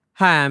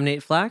Hi, I'm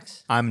Nate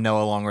Flax. I'm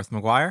Noah Longworth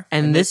McGuire.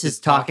 And this is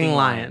Talking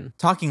Lion.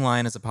 Talking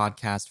Lion is a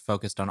podcast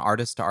focused on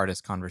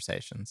artist-to-artist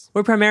conversations.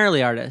 We're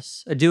primarily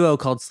artists, a duo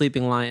called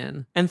Sleeping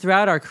Lion. And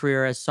throughout our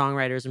career as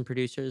songwriters and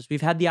producers, we've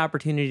had the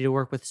opportunity to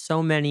work with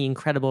so many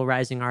incredible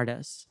rising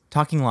artists.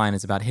 Talking Lion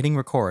is about hitting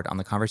record on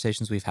the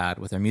conversations we've had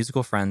with our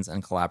musical friends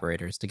and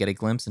collaborators to get a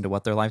glimpse into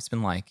what their life's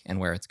been like and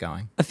where it's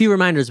going. A few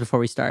reminders before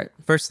we start.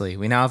 Firstly,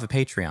 we now have a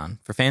Patreon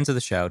for fans of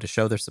the show to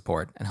show their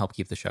support and help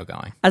keep the show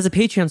going. As a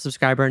Patreon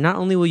subscriber, not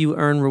only will you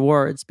earn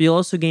rewards, but you'll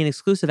also gain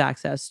exclusive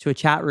access to a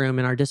chat room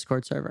in our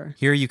Discord server.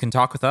 Here you can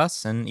talk with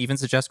us and even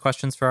suggest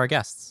questions for our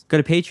guests.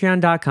 Go to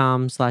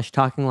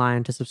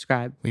patreon.com/talkinglion to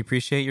subscribe. We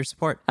appreciate your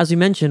support. As we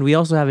mentioned, we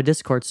also have a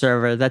Discord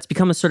server that's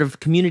become a sort of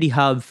community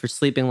hub for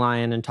Sleeping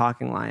Lion and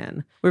Talking Lion.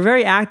 We're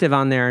very active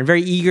on there and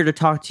very eager to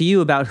talk to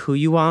you about who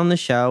you want on the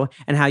show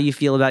and how you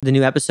feel about the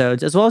new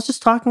episodes, as well as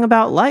just talking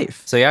about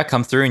life. So yeah,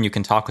 come through and you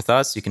can talk with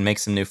us. You can make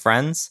some new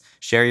friends,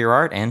 share your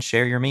art, and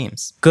share your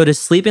memes. Go to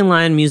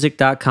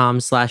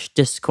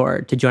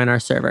sleepinglionmusic.com/discord to join our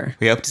server.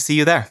 We hope to see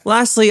you there.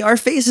 Lastly, our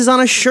face is on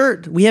a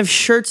shirt. We have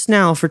shirts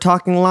now for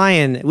Talking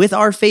Lion with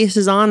our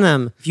faces on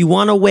them. If you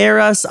want to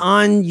wear us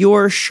on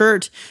your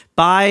shirt,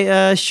 buy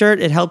a shirt.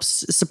 It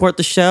helps support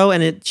the show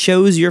and it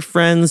shows your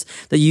friends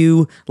that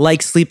you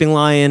like Sleeping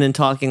Lion and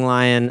Talking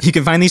Lion. You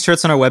can find these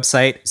shirts on our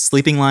website,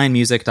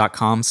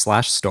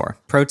 sleepinglionmusic.com/store.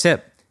 Pro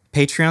tip.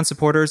 Patreon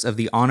supporters of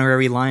the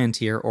honorary Lion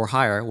tier or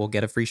higher will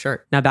get a free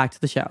shirt. Now back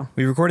to the show.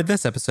 We recorded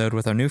this episode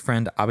with our new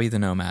friend, Abi the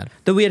Nomad.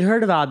 Though we had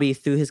heard of Abi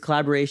through his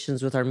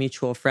collaborations with our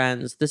mutual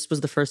friends, this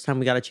was the first time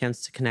we got a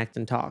chance to connect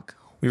and talk.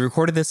 We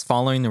recorded this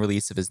following the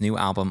release of his new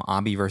album,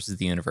 Abi vs.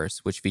 the Universe,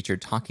 which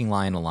featured Talking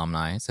Lion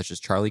alumni such as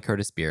Charlie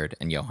Curtis Beard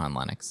and Johan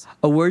Lennox.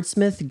 A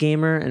wordsmith,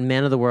 gamer, and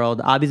man of the world,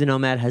 Abi the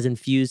Nomad has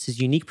infused his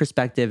unique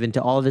perspective into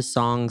all of his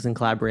songs and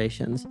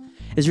collaborations.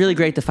 It's really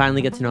great to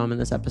finally get to know him in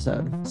this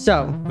episode.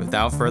 So,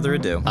 without further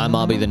ado, I'm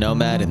Abi the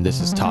Nomad, and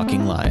this is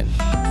Talking Lion.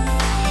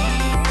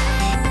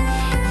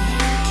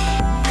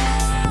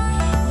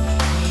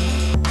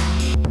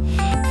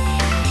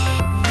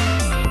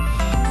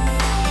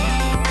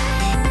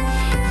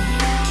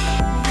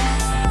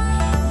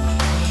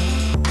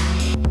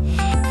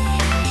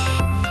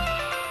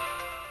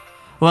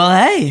 well,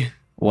 hey.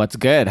 What's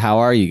good? How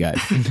are you guys?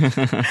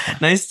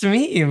 Nice to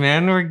meet you,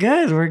 man. We're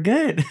good. We're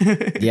good.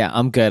 Yeah,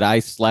 I'm good. I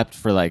slept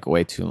for like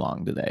way too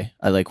long today.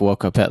 I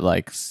woke up at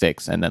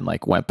 6 and then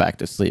went back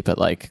to sleep at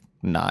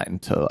 9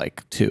 to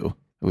 2.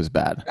 It was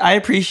bad. I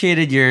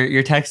appreciated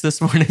your text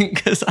this morning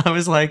because I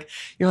was like,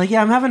 you're like,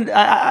 yeah, I'm having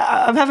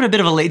a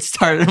bit of a late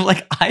start. And I'm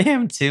like, I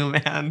am too,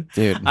 man.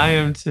 Dude. I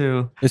am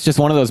too. It's just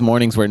one of those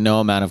mornings where no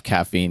amount of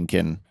caffeine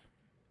can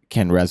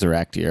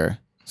resurrect your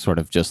sort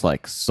of just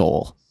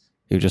soul.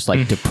 You're just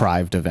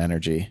deprived of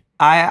energy.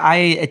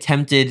 I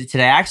attempted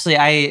today. Actually,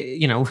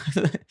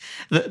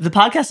 the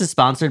podcast is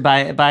sponsored by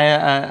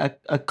a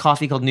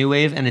coffee called New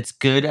Wave, and it's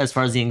good as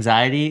far as the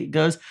anxiety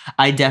goes.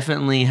 I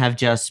definitely have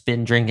just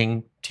been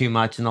drinking too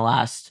much in the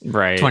last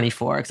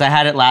 24 because I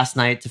had it last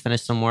night to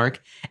finish some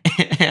work,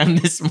 and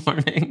this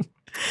morning.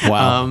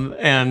 Wow.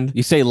 And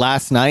you say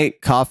last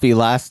night, coffee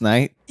last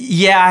night?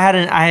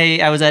 Yeah,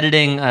 I was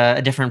editing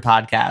a different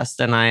podcast,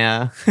 and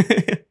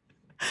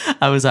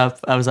I was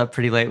up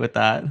pretty late with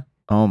that.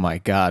 Oh my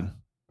God.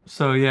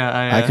 So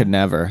yeah, I could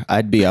never.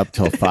 I'd be up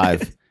till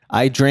 5.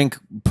 I drink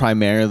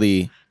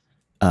primarily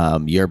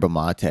yerba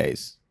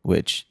mates,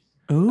 which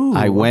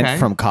I went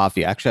from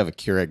coffee. I actually have a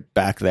Keurig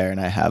back there,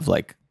 and I have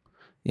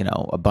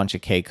a bunch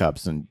of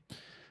K-cups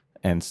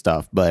and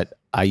stuff. But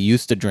I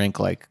used to drink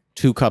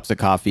 2 cups of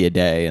coffee a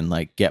day and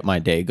get my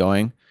day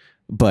going.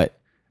 But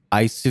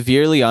I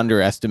severely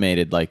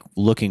underestimated,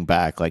 looking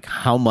back,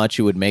 how much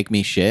it would make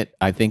me shit.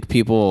 I think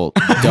people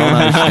don't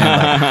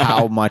understand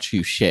how much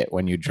you shit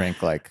when you drink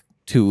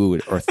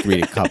 2 or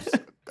 3 cups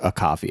of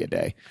coffee a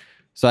day.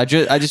 So I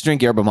just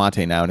drink yerba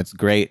mate now, and it's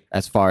great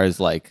as far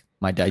as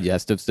my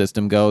digestive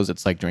system goes.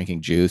 It's like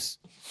drinking juice.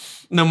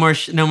 No more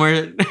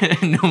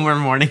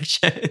morning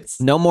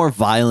shits. No more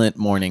violent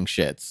morning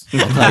shits.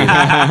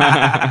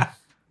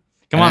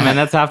 Come on, man.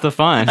 That's half the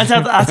fun. That's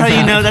how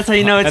you know. That's how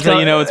you know it's. That's how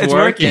you know it's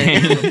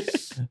working.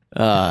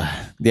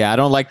 Yeah, I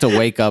don't like to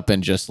wake up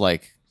and just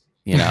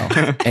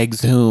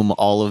exhume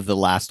all of the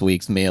last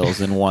week's meals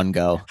in one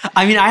go.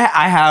 I mean,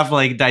 I have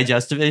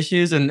digestive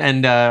issues, and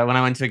when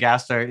I went to a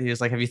gastro, he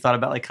was like, "Have you thought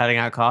about cutting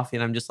out coffee?"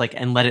 And I'm just like,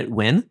 "And let it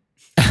win,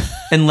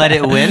 and let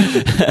it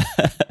win."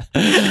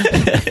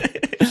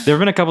 There have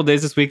been a couple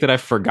days this week that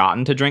I've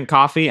forgotten to drink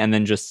coffee and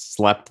then just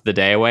slept the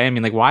day away. I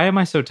mean, why am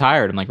I so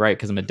tired? I'm right,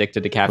 because I'm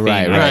addicted to caffeine.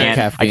 Right.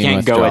 I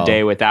can't go a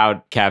day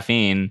without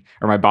caffeine,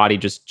 or my body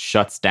just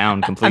shuts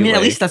down completely. I mean,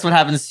 at least that's what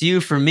happens to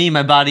you. For me,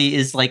 my body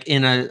is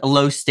in a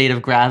low state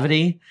of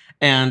gravity,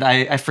 and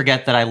I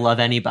forget that I love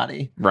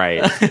anybody.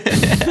 Right.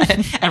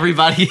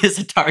 Everybody is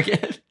a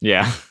target.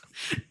 Yeah.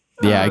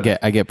 Yeah,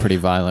 I get pretty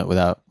violent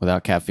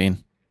without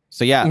caffeine.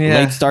 So yeah,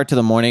 late start to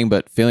the morning,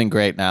 but feeling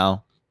great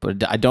now.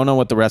 But I don't know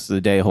what the rest of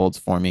the day holds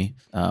for me.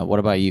 What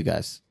about you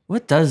guys?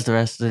 What does the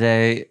rest of the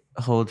day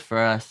hold for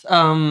us?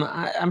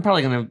 I'm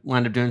probably gonna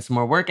wind up doing some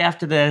more work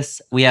after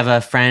this. We have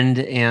a friend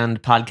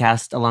and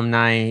podcast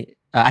alumni,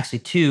 actually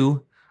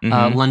two,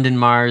 London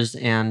Mars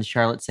and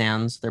Charlotte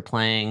Sands. They're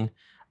playing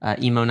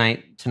emo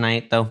night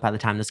tonight, though. By the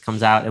time this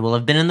comes out, it will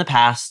have been in the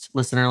past,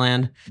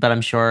 Listenerland, but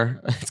I'm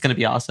sure it's gonna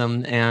be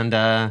awesome.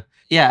 And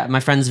yeah, my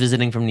friend's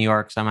visiting from New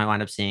York, so I might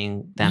wind up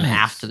seeing them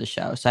after the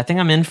show. So I think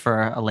I'm in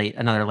for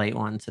another late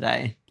one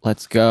today.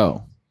 Let's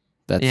go.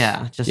 That's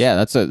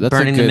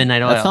burning the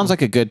midnight oil. That sounds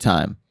like a good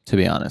time, to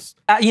be honest.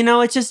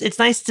 It's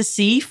nice to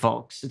see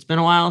folks. It's been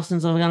a while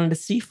since I've gotten to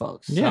see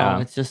folks. So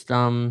it's just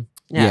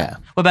yeah.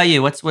 What about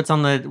you? What's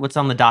on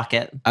the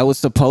docket? I was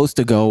supposed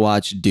to go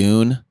watch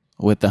Dune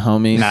with the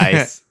homies.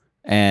 Nice.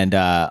 And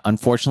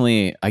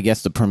unfortunately, I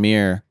guess the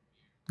premiere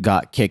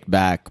got kicked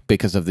back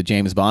because of the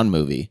James Bond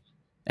movie.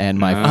 And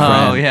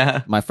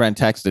my friend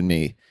texted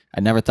me, I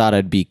never thought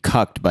I'd be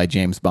cucked by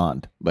James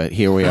Bond, but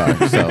here we are.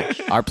 So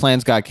our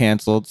plans got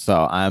canceled.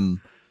 So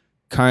I'm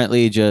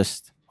currently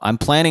I'm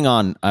planning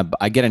on,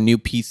 I get a new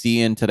PC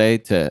in today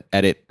to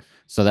edit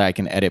so that I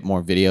can edit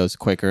more videos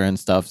quicker and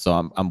stuff.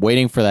 So I'm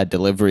waiting for that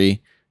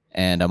delivery.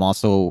 And I'm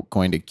also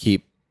going to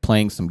keep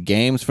playing some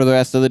games for the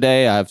rest of the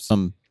day. I have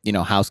some,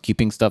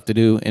 housekeeping stuff to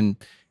do in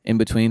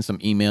between, some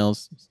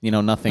emails,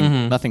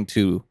 nothing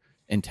too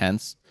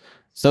intense.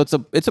 So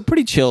it's a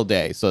pretty chill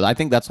day. So I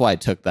think that's why I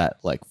took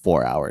that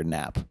 4-hour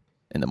nap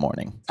in the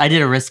morning. I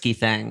did a risky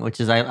thing,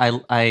 which is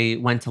I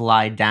went to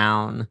lie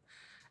down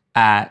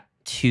at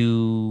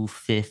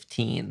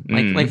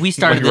 2:15. Like we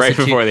started this right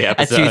before the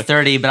episode at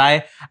 2:30, but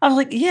I was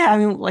like, yeah, I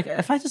mean,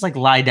 if I just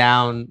lie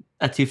down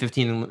at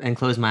 2:15 and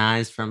close my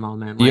eyes for a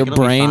moment, your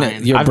brain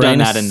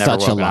that is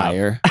such a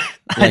liar.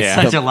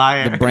 Such a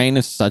liar. The brain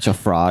is such a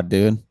fraud,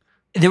 dude.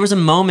 There was a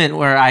moment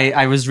where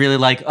I was really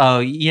like, oh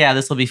yeah,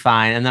 this will be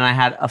fine, and then I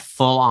had a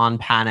full on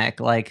panic,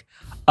 like,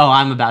 oh,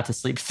 I'm about to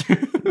sleep through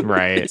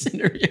this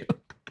interview.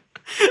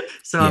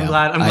 So I'm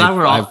glad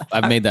we're all.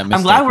 I've made that mistake.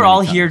 I'm glad we're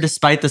all here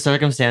despite the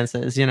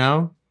circumstances.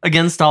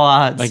 Against all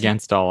odds.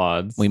 Against all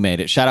odds, we made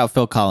it. Shout out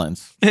Phil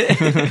Collins.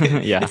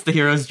 Yeah, it's the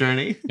hero's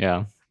journey.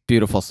 Yeah,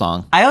 beautiful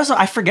song.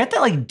 I forget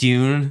that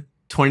Dune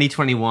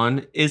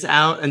 2021 is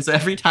out, and so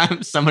every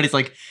time somebody's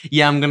like,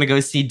 yeah, I'm gonna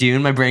go see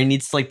Dune, my brain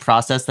needs to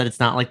process that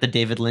it's not the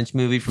David Lynch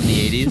movie from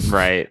the 80s.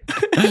 Right.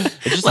 It's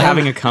just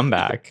having a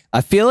comeback.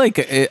 I feel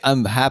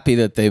I'm happy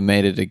that they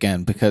made it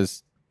again,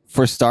 because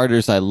for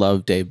starters, I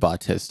love Dave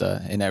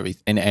Bautista in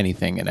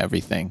anything and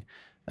everything.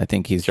 I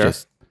think he's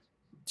just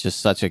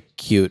such a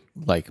cute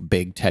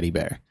big teddy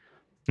bear.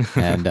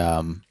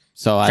 And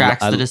so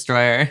Drax the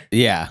Destroyer.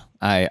 Yeah,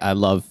 I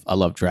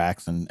love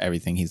Drax and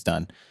everything he's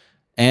done.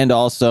 And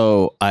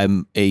also,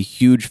 I'm a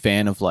huge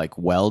fan of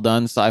well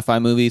done sci-fi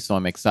movies, so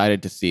I'm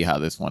excited to see how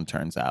this one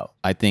turns out.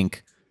 I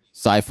think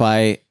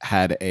sci-fi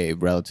had a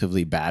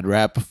relatively bad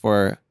rap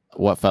for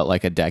what felt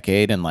like a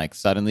decade, and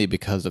suddenly,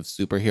 because of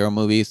superhero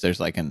movies,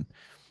 there's an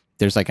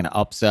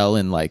upsell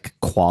in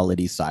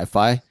quality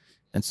sci-fi.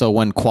 And so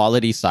when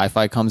quality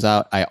sci-fi comes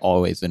out, I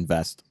always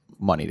invest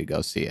money to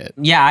go see it.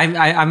 Yeah,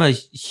 I'm a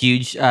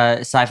huge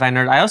sci-fi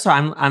nerd.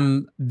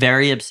 I'm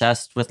very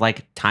obsessed with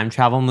time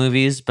travel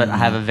movies, but I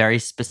have a very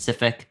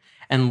specific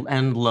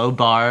and low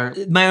bar.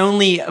 My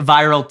only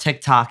viral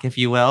TikTok, if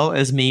you will,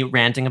 is me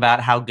ranting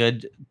about how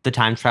good the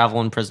time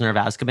travel in Prisoner of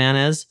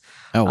Azkaban is.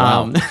 Oh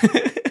wow.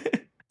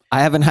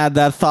 I haven't had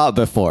that thought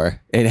before.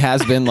 It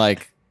has been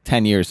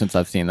 10 years since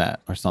I've seen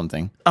that or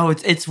something. Oh,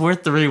 it's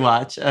worth the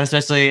rewatch.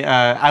 Especially,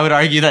 I would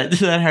argue that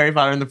Harry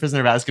Potter and the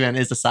Prisoner of Azkaban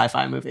is a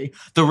sci-fi movie.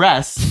 The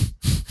rest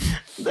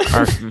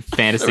are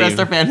fantasy. The rest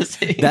are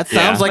fantasy. That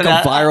sounds like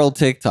a viral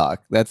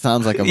TikTok. That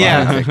sounds like a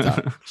viral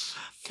TikTok.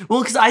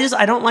 Well, because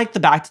I don't like the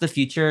Back to the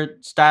Future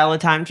style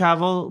of time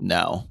travel.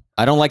 No,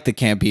 I don't like the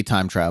campy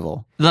time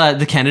travel.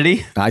 The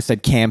Kennedy? I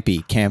said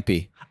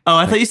campy. Oh,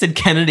 I thought you said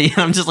Kennedy.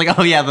 I'm just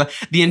oh yeah,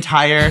 the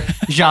entire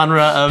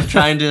genre of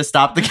trying to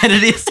stop the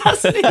Kennedy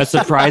assassination. A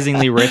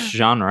surprisingly rich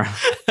genre.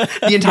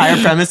 The entire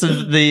premise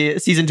of the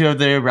season 2 of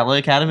the Umbrella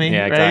Academy.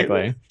 Yeah, exactly.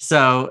 Right?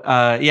 So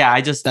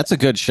that's a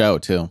good show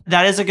too.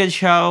 That is a good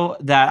show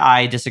that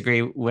I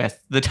disagree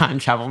with the time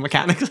travel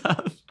mechanics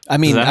of. I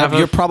mean,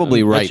 you're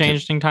probably right. A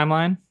changing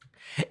timeline.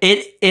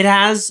 It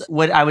has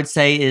what I would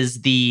say is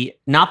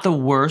not the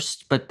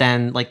worst, but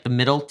then the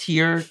middle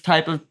tier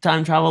type of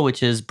time travel,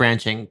 which is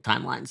branching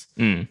timelines,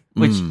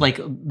 which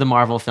the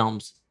Marvel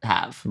films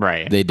have.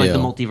 Right. They do. The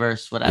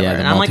multiverse, whatever. Yeah,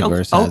 and I'm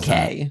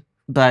okay.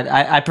 But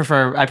I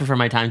prefer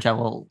my time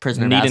travel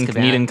Prisoner of Azkaban.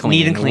 Neat and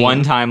clean.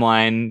 One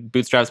timeline,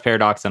 bootstraps,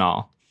 paradox, and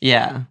all.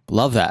 Yeah.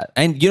 Love that.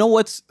 And you know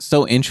what's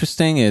so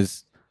interesting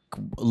is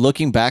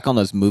looking back on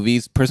those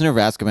movies, Prisoner of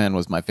Azkaban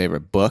was my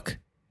favorite book.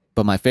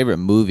 But my favorite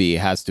movie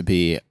has to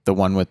be the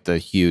one with the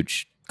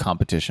huge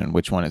competition.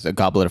 Which one is it?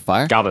 Goblet of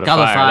Fire? Goblet of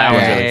Fire. That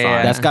one's really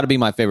fun. That's got to be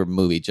my favorite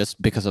movie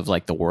just because of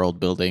the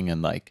world building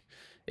and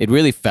it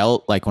really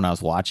felt when I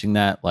was watching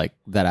that,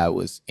 that I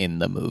was in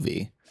the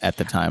movie at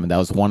the time. And that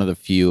was one of the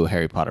few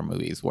Harry Potter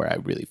movies where I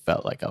really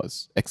felt like I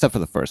was, except for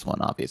the first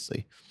one,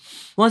 obviously.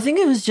 Well, I think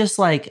it was just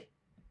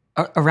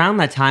around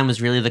that time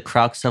was really the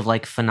crux of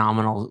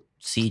phenomenal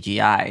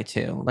CGI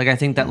too. Like I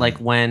think that like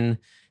when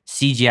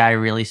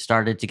CGI really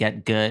started to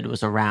get good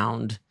was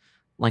around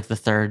like the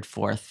third,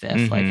 fourth,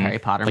 fifth, like Harry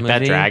Potter like movie.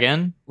 that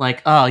dragon.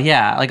 Like, oh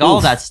yeah, like all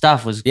of that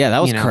stuff was Yeah, that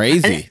was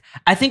crazy. And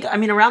I think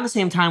around the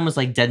same time was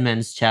like Dead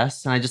Man's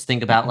Chest, and I just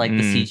think about like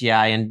the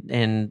CGI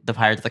in the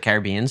Pirates of the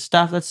Caribbean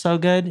stuff that's so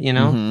good. You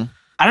know,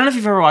 I don't know if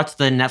you've ever watched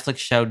the Netflix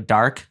show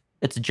Dark.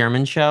 It's a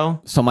German show.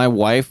 So my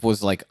wife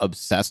was like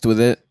obsessed with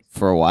it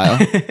for a while.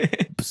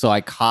 So I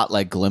caught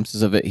like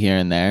glimpses of it here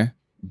and there,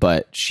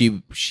 but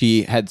she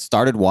had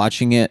started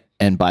watching it,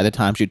 and by the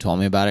time she told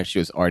me about it, she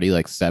was already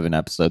like 7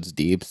 episodes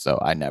deep. So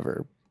I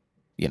never,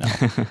 you know.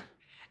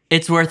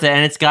 It's worth it,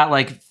 and it's got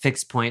like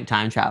fixed point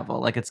time travel.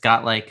 Like it's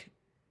got like,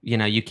 you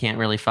know, you can't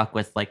really fuck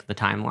with like the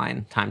time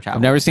travel.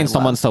 I've never seen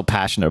someone so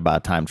passionate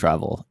about time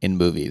travel in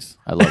movies.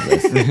 I love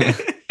this.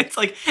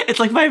 It's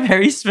like my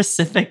very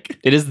specific.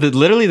 It is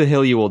literally the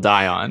hill you will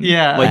die on.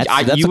 Yeah, like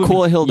that's a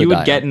cool hill to die on. You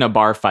would get in a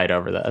bar fight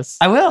over this.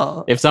 I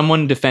will. If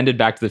someone defended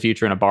Back to the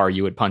Future in a bar,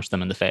 you would punch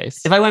them in the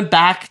face. If I went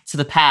back to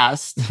the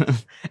past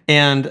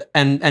and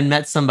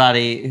met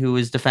somebody who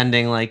was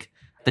defending like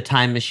the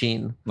time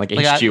machine, like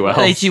H.G. Wells.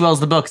 H.G. Wells,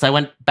 the books. I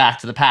went back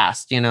to the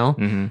past. You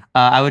know,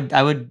 I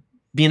would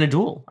be in a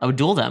duel. I would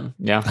duel them.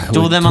 Yeah,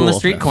 duel them on the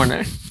street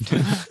corner.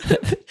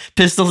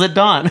 Pistols at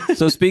dawn.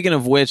 So speaking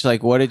of which,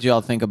 like, what did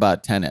y'all think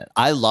about Tenet?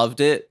 I loved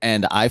it,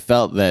 and I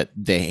felt that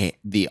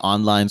the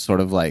online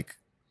sort of hate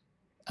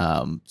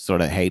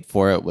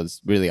for it was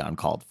really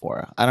uncalled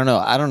for. I don't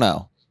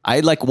know.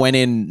 I like went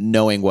in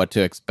knowing what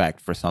to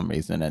expect for some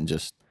reason, and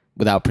just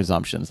without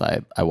presumptions,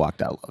 I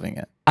walked out loving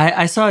it.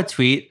 I saw a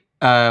tweet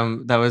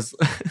that was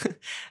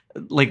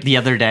like the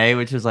other day,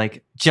 which was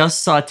like,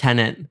 just saw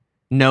Tenet.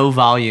 No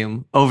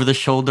volume, over the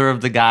shoulder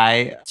of the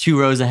guy 2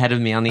 rows ahead of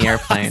me on the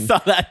airplane. I saw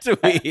that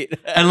tweet.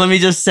 And let me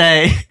just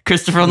say,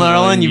 Christopher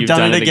Nolan, you've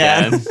done it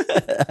again.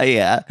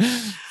 Yeah.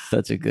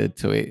 Such a good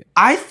tweet.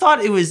 I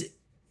thought it was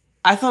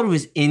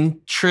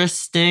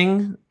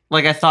interesting.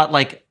 Like I thought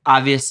like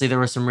obviously there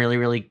was some really,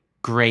 really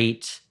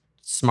great,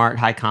 smart,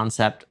 high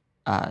concept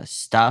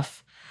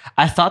stuff.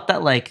 I thought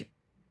that like,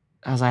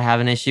 as I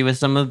have an issue with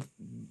some of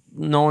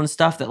Nolan's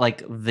stuff, that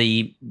like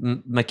the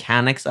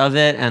mechanics of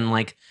it and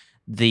like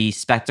the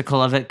spectacle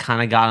of it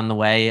kind of got in the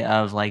way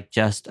of like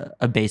just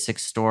a basic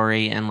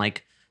story and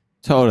like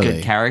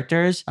good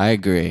characters. I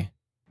agree.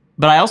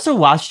 But I also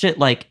watched it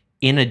like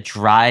in a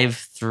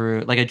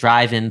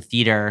drive-in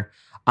theater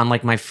on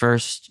like my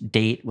first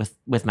date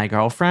with my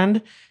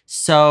girlfriend.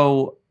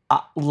 So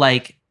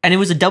and it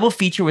was a double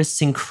feature with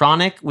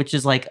Synchronic, which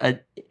is like an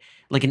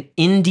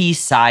indie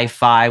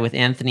sci-fi with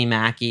Anthony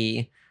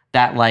Mackie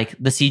that like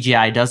the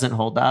CGI doesn't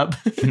hold up.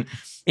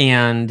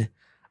 And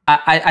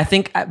I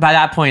think by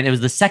that point, it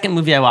was the second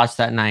movie I watched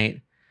that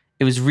night.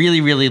 It was really,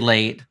 really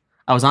late.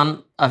 I was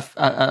on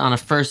a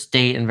first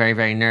date and very,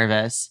 very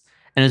nervous.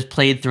 And it was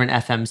played through an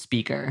FM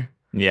speaker.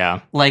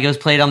 Yeah. Like it was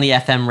played on the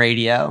FM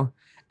radio.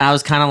 And I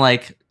was kind of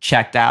like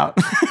checked out.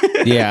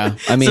 Yeah.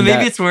 I mean, so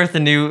maybe it's worth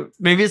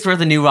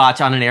a new watch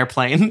on an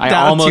airplane. I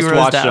almost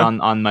watched it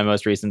on my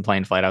most recent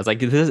plane flight. I was like,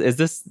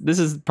 this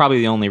is probably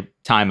the only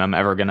time I'm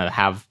ever going to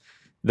have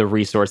the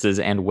resources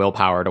and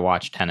willpower to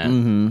watch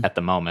Tenet at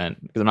the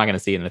moment, because I'm not going to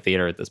see it in the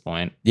theater at this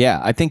point. Yeah,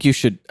 I think you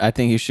should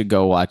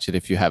go watch it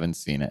if you haven't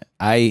seen it.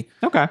 I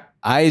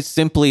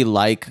simply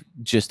like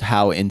just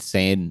how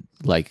insane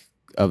like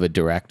of a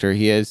director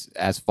he is,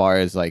 as far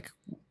as like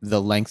the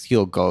lengths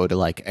he'll go to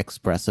like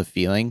express a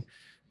feeling,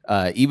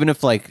 even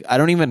if like I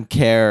don't even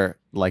care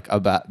like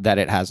about that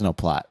it has no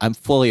plot. I'm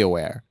fully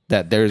aware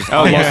that there's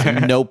almost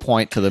no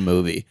point to the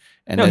movie.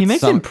 And no, he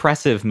makes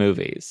impressive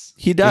movies.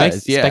 He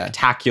does, he makes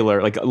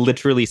spectacular, like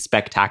literally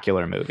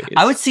spectacular movies.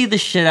 I would see the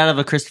shit out of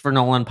a Christopher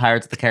Nolan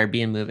Pirates of the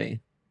Caribbean movie.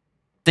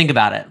 Think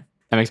about it.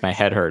 That makes my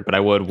head hurt, but I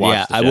would watch.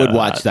 Yeah, I would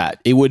watch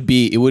that. It would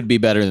be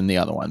better than the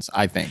other ones,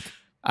 I think.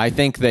 I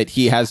think that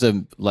he has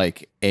a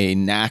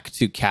knack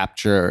to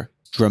capture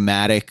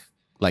dramatic,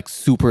 like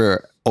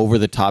super over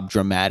the top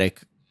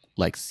dramatic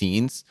like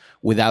scenes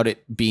without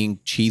it being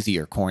cheesy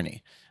or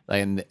corny.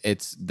 And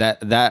it's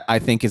that I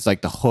think is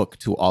like the hook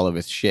to all of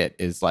his shit,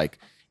 is like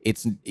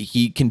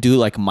he can do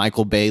like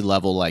Michael Bay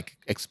level like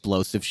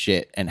explosive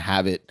shit and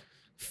have it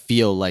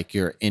feel like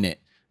you're in it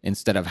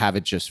instead of have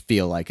it just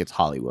feel like it's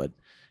Hollywood.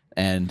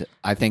 And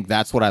I think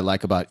that's what I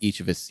like about each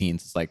of his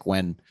scenes. It's like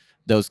when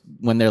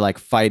they're like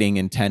fighting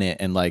in Tenet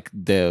and like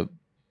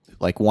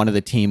one of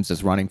the teams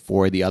is running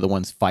forward, the other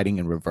one's fighting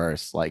in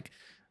reverse. Like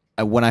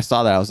when I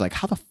saw that, I was like,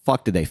 how the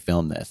fuck did they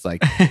film this?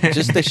 Like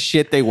just the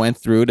shit they went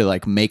through to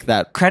like make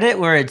that. Credit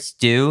where it's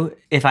due.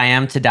 If I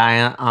am to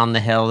die on the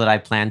hill that I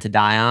plan to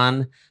die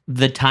on,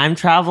 the time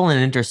travel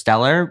in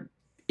Interstellar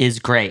is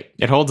great.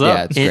 It holds up.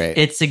 Yeah, it's great.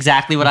 It's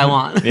exactly what I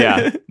want.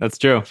 Yeah, that's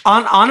true.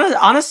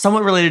 On a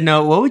somewhat related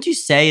note, what would you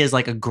say is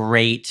like a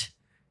great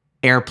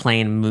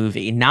airplane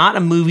movie? Not a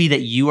movie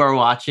that you are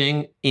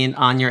watching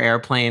on your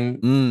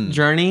airplane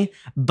journey,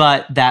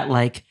 but that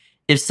like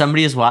if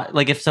somebody's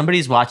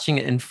watching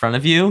it in front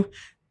of you,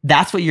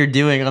 that's what you're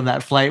doing on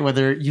that flight,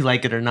 whether you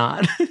like it or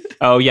not.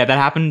 Oh yeah, that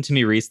happened to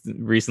me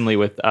recently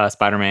with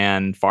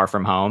Spider-Man: Far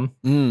From Home.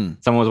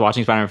 Someone was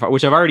watching Spider-Man,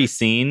 which I've already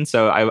seen,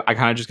 so I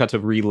kind of just got to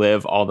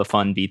relive all the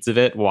fun beats of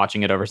it,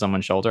 watching it over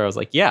someone's shoulder. I was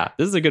like, yeah,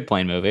 this is a good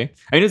plane movie.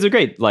 I mean, it's a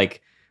great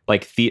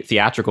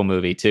theatrical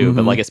movie too,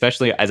 but like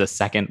especially as a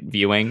second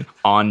viewing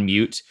on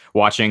mute,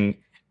 watching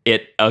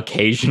it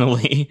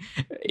occasionally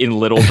in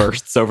little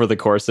bursts over the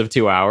course of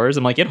 2 hours,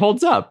 I'm like, it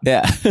holds up.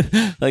 Yeah.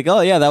 Like,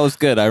 oh yeah, that was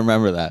good. I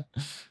remember that.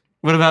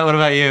 What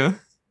about you?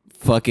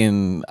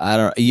 Fucking,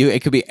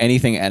 it could be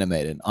anything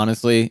animated.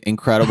 Honestly,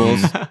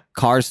 Incredibles,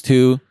 Cars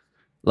 2.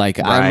 Like,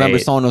 right. I remember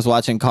someone was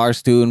watching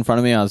Cars 2 in front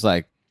of me. I was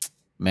like,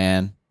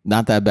 man,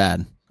 not that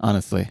bad,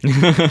 honestly.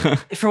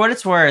 For what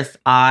it's worth,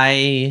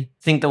 I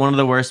think that one of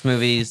the worst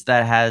movies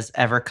that has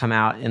ever come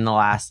out in the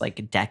last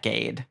like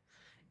decade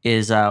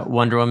is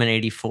Wonder Woman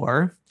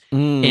 84.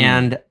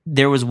 And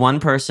there was one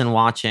person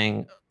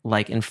watching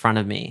like in front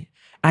of me.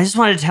 I just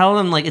wanted to tell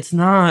them like, it's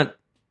not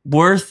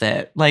worth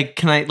it. Like,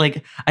 can I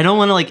I don't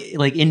want to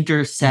like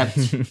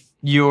intercept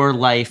your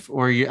life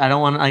or I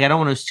don't want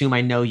to assume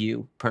I know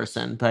you,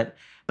 person, but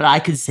I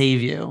could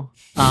save you.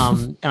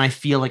 And I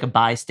feel like a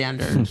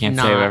bystander. Can't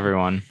save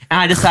everyone. And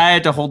I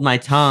decided to hold my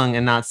tongue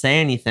and not say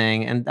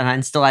anything.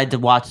 And still I had to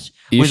watch,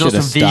 which was also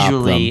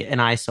visually an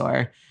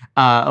eyesore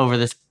over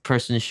this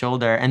person's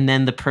shoulder. And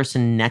then the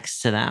person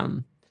next to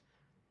them,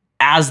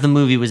 as the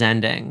movie was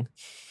ending,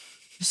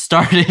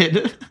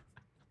 started...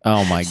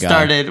 Oh my God.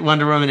 Started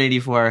Wonder Woman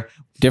 84.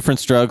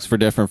 Different strokes for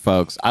different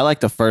folks. I like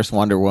the first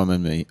Wonder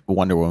Woman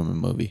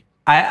movie.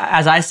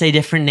 As I say,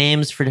 different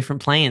names for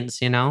different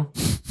planes, you know?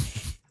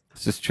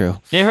 This is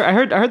true. Yeah, I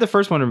heard the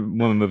first Wonder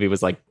Woman movie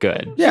was like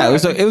good. Yeah,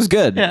 it was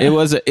good. Yeah.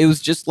 It was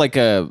just like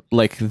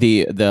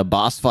the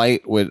boss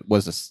fight was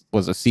a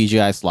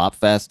CGI slop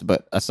fest,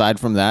 but aside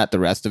from that, the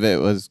rest of it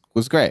was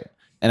great.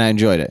 And I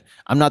enjoyed it.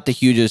 I'm not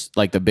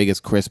the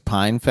biggest Chris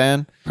Pine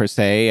fan per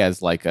se,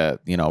 as like a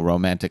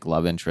romantic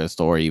love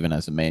interest or even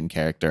as a main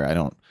character. I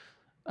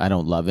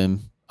don't love him.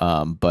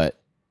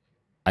 But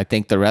I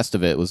think the rest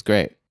of it was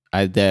great.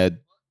 The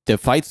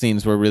fight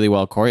scenes were really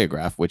well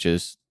choreographed, which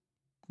is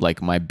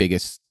like my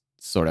biggest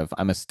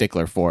I'm a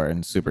stickler for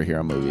in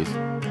superhero movies.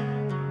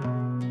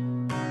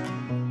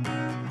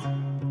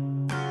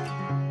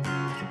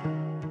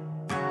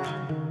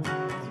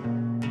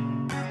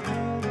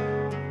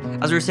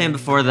 As we were saying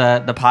before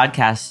the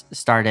podcast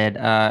started,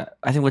 I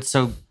think what's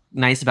so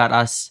nice about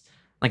us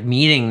like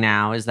meeting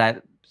now is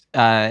that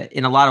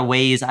in a lot of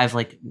ways I've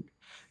like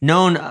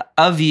known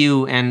of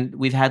you and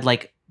we've had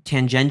like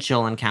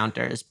tangential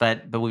encounters,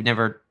 but we've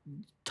never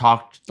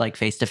talked like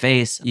face to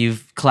face.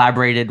 You've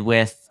collaborated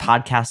with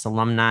podcast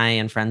alumni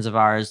and friends of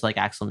ours like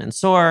Axel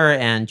Mansour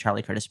and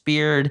Charlie Curtis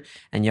Beard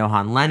and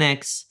Johan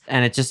Lennox.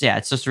 And it's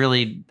just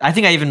really, I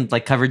think I even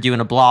like covered you in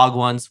a blog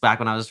once back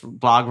when I was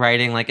blog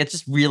writing. Like, it's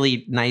just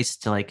really nice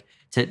to like,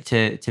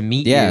 to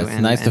meet you. Yeah,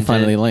 it's nice to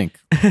finally link.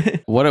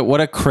 What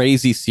a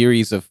crazy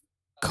series of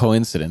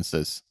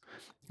coincidences.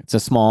 It's a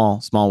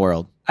small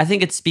world. I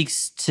think it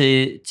speaks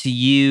to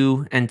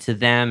you and to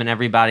them and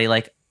everybody.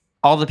 Like,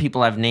 all the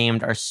people I've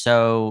named are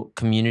so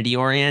community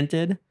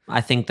oriented.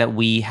 I think that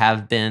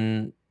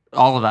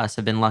all of us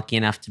have been lucky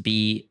enough to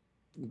be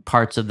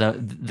parts of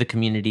the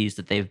communities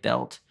that they've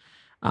built,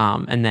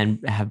 and then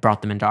have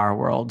brought them into our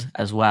world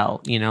as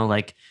well. You know,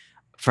 like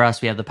for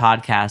us, we have the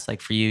podcast.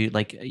 Like for you,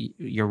 like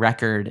your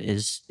record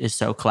is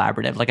so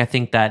collaborative. Like I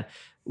think that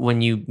when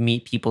you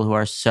meet people who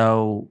are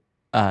so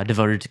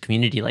devoted to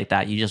community like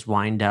that, you just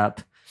wind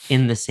up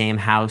in the same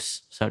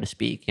house, so to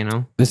speak. You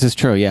know, this is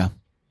true. Yeah,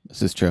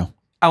 this is true.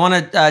 I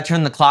want to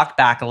turn the clock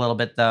back a little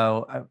bit,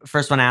 though.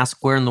 First, want to ask,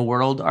 where in the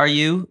world are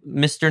you,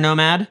 Mr.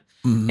 Nomad?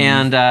 Mm-hmm.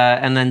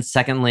 And then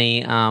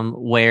secondly,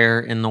 where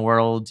in the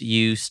world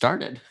you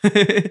started?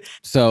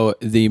 So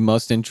the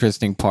most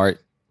interesting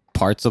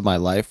parts of my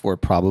life were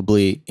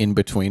probably in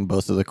between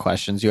both of the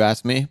questions you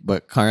asked me.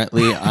 But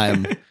currently,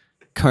 I'm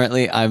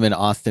in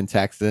Austin,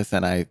 Texas,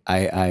 and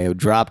I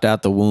dropped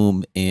out the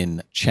womb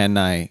in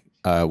Chennai,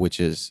 which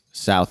is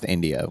South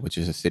India, which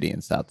is a city in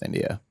South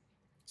India.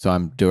 So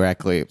I'm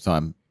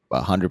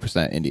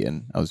 100%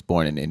 Indian. I was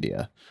born in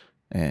India,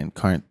 and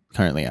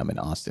currently I'm in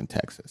Austin,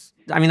 Texas.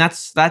 I mean,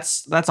 that's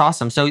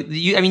awesome. So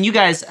you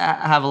guys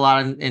have a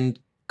lot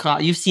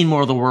you've seen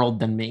more of the world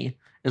than me,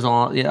 is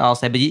all I'll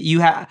say. But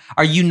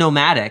are you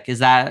nomadic? Does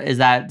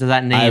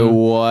that name?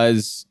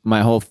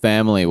 My whole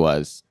family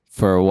was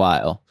for a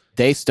while.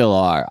 They still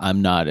are.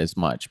 I'm not as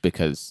much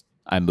because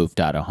I moved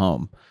out of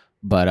home.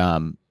 But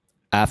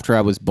after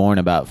I was born,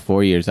 about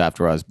 4 years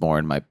after I was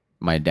born,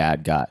 my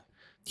dad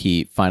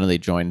he finally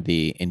joined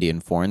the Indian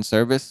Foreign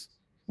Service,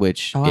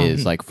 which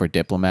is like for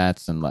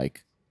diplomats and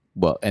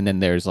and then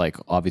there's like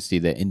obviously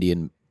the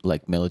Indian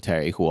like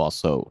military who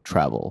also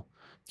travel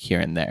here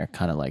and there,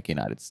 kind of like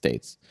United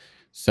States.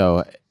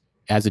 So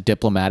as a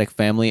diplomatic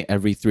family,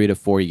 every 3 to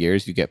 4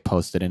 years, you get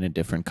posted in a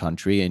different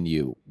country and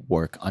you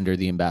work under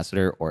the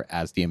ambassador or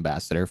as the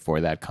ambassador for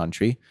that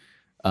country,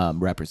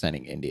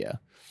 representing India.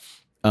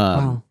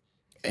 And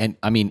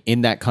I mean,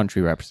 in that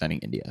country representing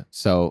India.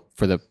 So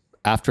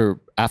after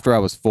I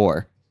was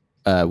 4,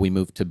 we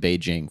moved to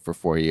Beijing for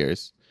 4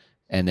 years.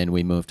 And then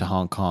we moved to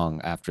Hong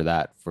Kong after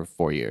that for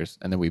 4 years.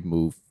 And then we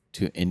moved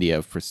to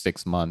India for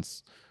 6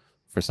 months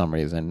for some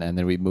reason. And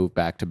then we moved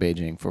back to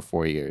Beijing for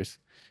 4 years.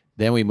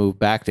 Then we moved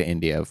back to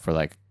India for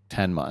like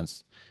 10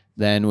 months.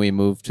 Then we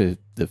moved to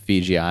the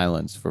Fiji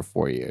Islands for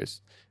 4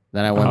 years.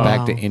 Then I went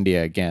back to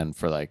India again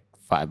for like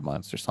 5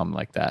 months or something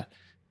like that.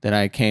 Then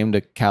I came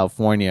to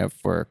California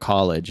for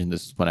college, and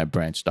this is when I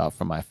branched off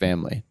from my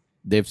family.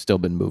 They've still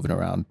been moving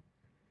around.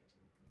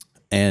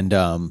 And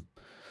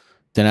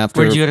then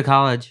after... Where did you go to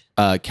college?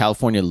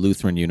 California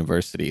Lutheran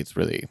University. It's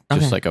really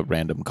just like a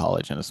random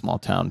college in a small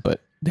town,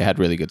 but they had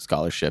really good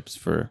scholarships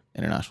for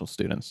international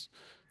students.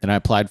 Then I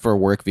applied for a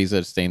work visa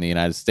to stay in the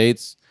United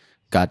States,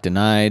 got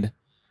denied,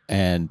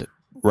 and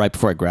right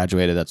before I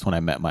graduated, that's when I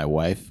met my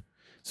wife.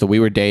 So we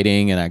were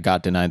dating and I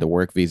got denied the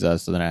work visa.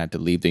 So then I had to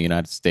leave the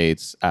United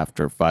States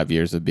after 5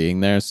 years of being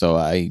there. So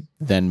I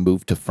then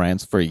moved to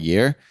France for a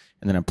year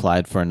and then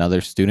applied for another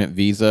student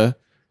visa.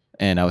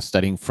 And I was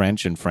studying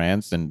French in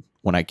France. And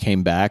when I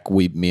came back,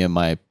 me and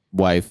my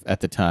wife at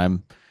the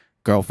time,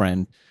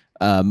 girlfriend,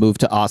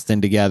 moved to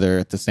Austin together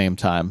at the same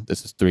time.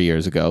 This is 3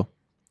 years ago.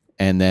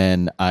 And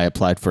then I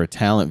applied for a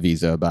talent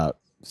visa about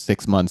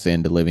 6 months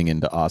into living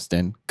into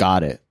Austin.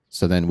 Got it.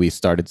 So then we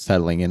started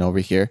settling in over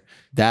here.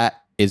 That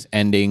is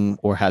ending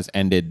or has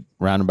ended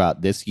round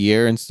about this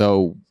year. And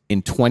so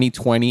in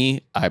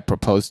 2020, I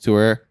proposed to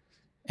her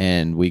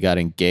and we got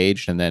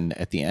engaged. And then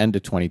at the end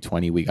of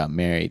 2020, we got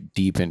married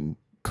deep in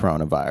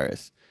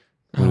coronavirus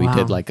when we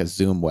did like a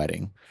Zoom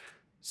wedding.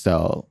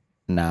 So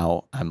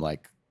now I'm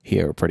like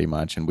here pretty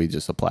much. And we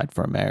just applied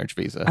for a marriage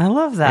visa. I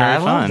love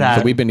that. I love that.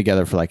 So we've been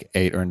together for like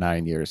 8 or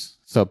 9 years.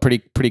 So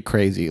pretty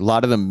crazy. A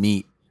lot of the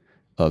meat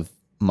of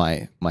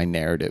my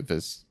narrative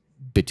is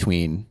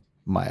between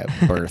my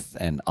birth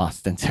and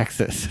Austin,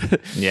 Texas.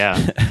 Yeah.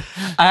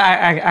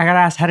 I gotta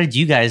ask, how did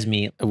you guys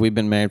meet? We've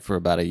been married for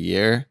about a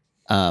year.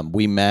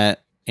 We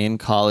met in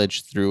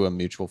college through a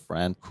mutual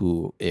friend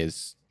who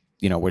is,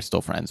 we're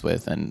still friends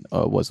with, and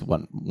was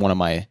one of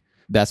my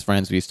best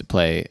friends. We used to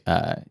play,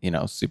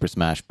 Super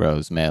Smash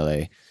Bros.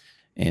 Melee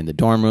in the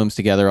dorm rooms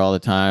together all the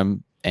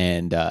time.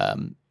 And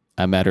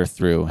I met her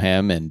through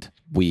him, and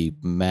we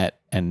met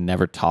and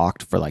never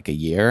talked for like a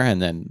year.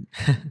 And then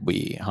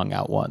we hung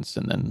out once,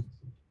 and then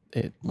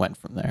it went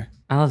from there.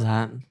 I love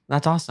that.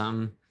 That's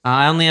awesome.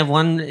 I only have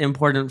one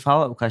important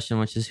follow-up question,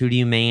 which is, who do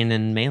you main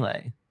in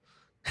Melee?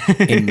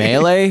 In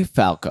Melee,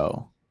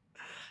 Falco.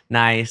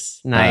 Nice.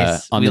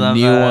 On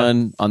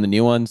the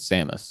new one,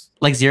 Samus.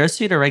 Like Zero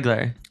Suit or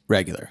regular?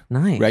 Regular.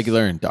 Nice.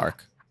 Regular and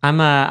dark.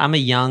 I'm a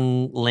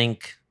young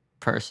Link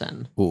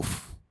person.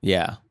 Oof.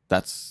 Yeah.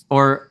 That's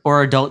or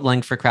adult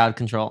Link for crowd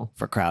control.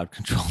 For crowd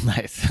control,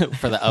 nice.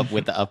 For the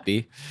with the up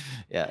B.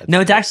 Yeah.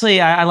 It's actually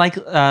I like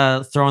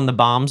throwing the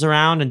bombs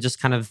around and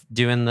just kind of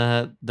doing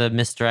the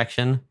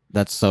misdirection.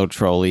 That's so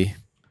trolly,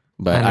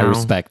 but I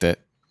respect it.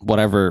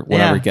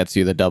 Whatever gets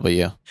you the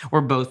W.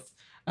 We're both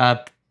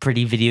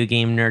pretty video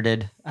game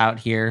nerded out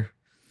here.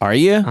 Are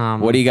you?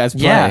 What do you guys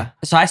play? Yeah.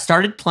 So I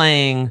started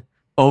playing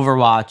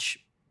Overwatch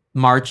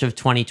March of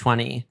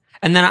 2020,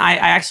 and then I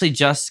actually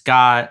just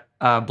got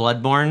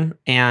Bloodborne,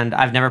 and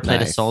I've never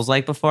played a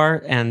Souls-like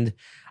before, and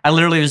I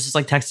literally was just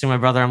like texting my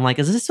brother. I'm like,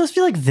 is this supposed to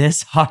be like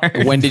this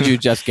hard? When did you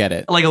just get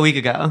it? Like a week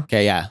ago.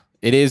 Okay, yeah.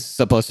 It is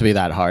supposed to be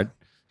that hard,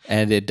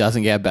 and it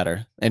doesn't get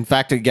better. In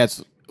fact, it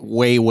gets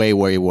way, way,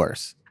 way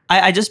worse.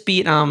 I just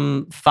beat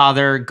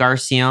Father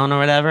Garcion or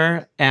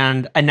whatever,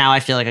 and now I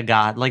feel like a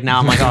god. Like now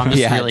I'm like, oh, I'm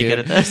just really good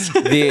at this.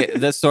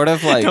 the sort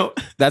of like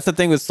that's the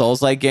thing with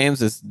Souls-like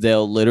games is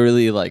they'll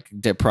literally like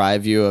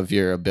deprive you of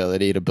your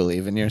ability to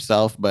believe in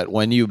yourself. But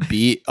when you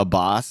beat a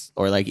boss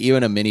or like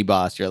even a mini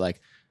boss, you're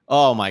like,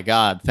 oh my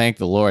god, thank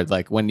the Lord.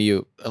 Like when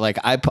you like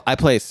I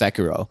play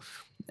Sekiro,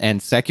 and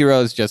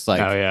Sekiro is just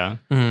like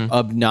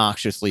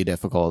obnoxiously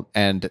difficult,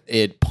 and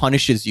it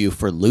punishes you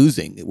for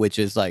losing, which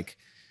is like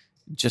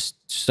just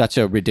such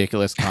a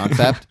ridiculous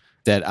concept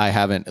that I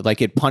haven't, like,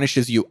 it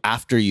punishes you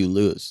after you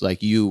lose.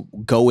 Like you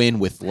go in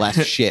with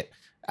less shit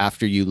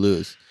after you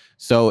lose.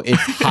 So it's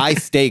high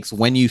stakes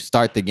when you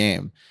start the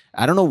game.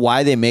 I don't know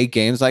why they make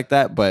games like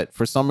that, but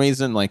for some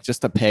reason, like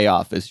just the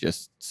payoff is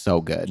just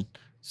so good.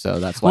 So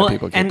that's why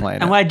people keep playing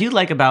it. And what I do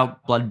like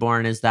about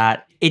Bloodborne is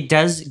that it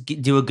does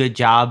do a good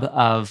job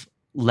of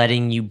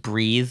letting you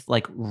breathe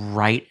like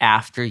right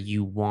after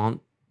you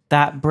want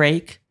that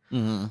break.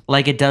 Mm-hmm.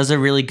 Like it does a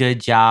really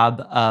good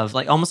job of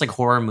like almost like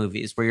horror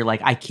movies where you're like,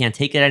 I can't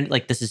take it.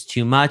 Like this is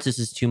too much.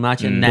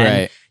 And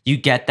then you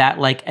get that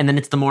like, and then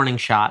it's the morning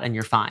shot and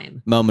you're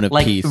fine. Moment of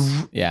like, peace.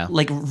 Yeah.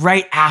 Like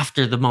right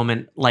after the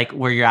moment, like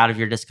where you're out of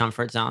your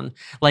discomfort zone.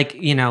 Like,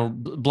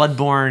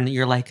 Bloodborne,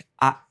 you're like,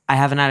 I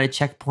haven't had a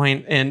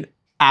checkpoint in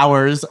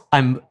hours.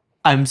 I'm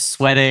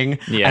sweating.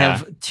 Yeah. I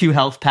have 2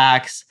 health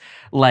packs.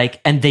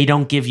 Like, and they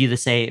don't give you the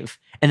save.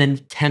 And then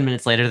 10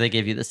 minutes later, they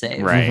give you the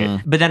save. Right.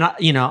 Mm-hmm. But then,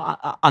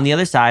 on the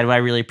other side, what I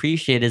really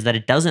appreciate is that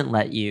it doesn't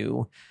let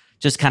you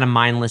just kind of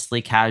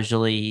mindlessly,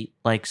 casually,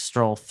 like,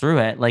 stroll through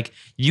it. Like,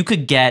 you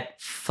could get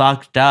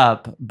fucked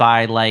up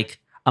by, like,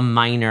 a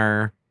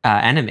minor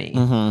enemy.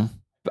 Mm-hmm.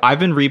 I've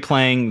been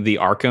replaying the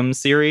Arkham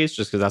series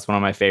just because that's one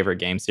of my favorite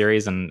game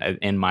series. And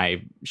in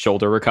my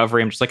shoulder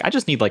recovery, I'm just like, I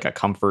just need like a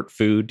comfort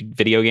food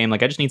video game.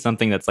 Like I just need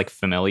something that's like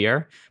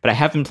familiar. But I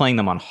have been playing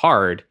them on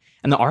hard,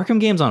 and the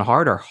Arkham games on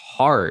hard are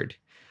hard.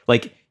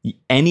 Like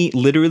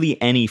literally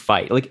any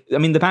fight. Like, I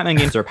mean, the Batman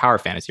games are power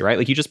fantasy, right?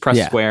 Like you just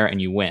press square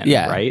and you win,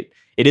 right?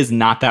 It is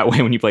not that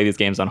way when you play these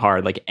games on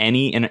hard. Like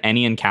any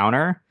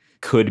encounter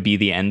could be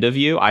the end of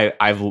you. I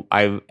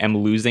am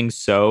losing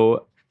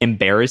so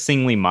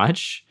embarrassingly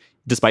much,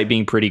 despite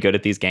being pretty good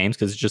at these games,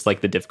 because it's just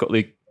like the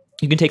difficulty.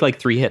 You can take like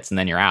 3 hits and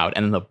then you're out.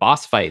 And then the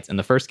boss fights in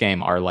the first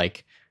game are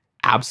like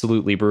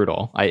absolutely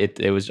brutal. I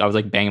was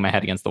like banging my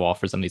head against the wall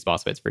for some of these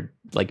boss fights for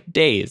like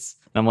days.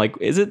 And I'm like,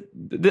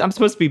 I'm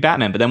supposed to be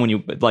Batman. But then when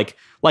you like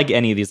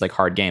any of these like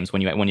hard games,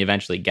 when you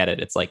eventually get it,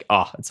 it's like,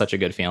 oh, it's such a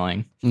good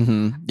feeling.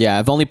 Mm-hmm. Yeah,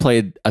 I've only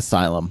played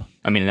Asylum.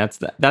 I mean, that's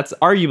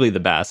arguably the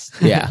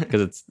best. Yeah,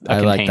 because it's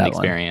a contained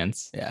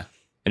experience. Yeah.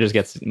 It just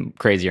gets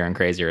crazier and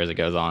crazier as it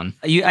goes on.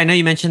 I know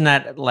you mentioned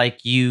that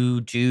like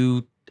you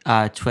do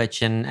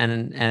Twitch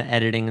and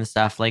editing and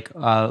stuff. Like,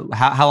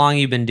 how long have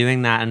you been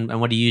doing that,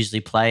 and what do you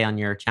usually play on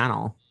your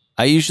channel?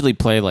 I usually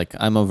play like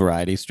I'm a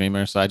variety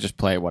streamer, so I just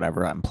play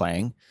whatever I'm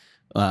playing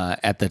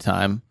at the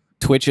time.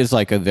 Twitch is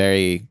like a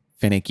very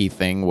finicky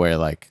thing where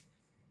like,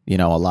 you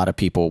know, a lot of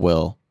people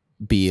will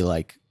be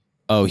like,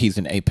 oh, he's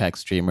an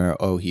Apex streamer,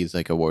 oh, he's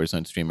like a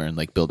Warzone streamer, and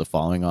like build a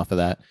following off of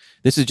that.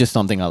 This is just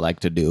something I like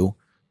to do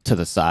to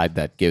the side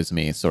that gives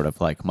me sort of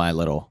like my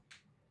little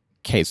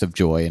case of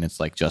joy, and it's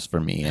like just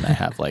for me, and I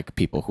have like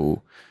people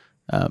who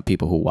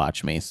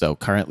watch me. So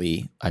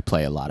currently I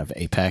play a lot of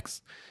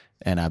Apex,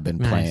 and I've been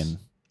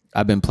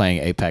playing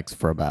Apex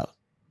for about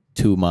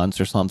 2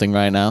 months or something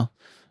right now.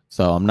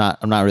 So I'm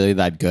not really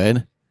that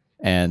good,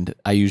 and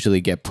I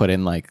usually get put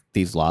in like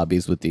these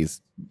lobbies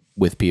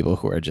with people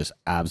who are just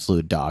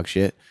absolute dog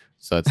shit.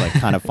 So it's like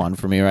kind of fun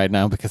for me right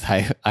now, because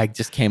I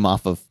just came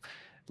off of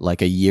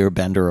like a year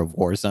bender of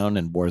Warzone,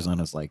 and Warzone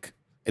is like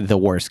the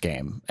worst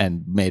game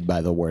and made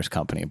by the worst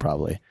company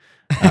probably.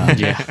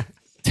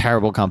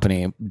 Terrible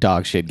company,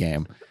 dog shit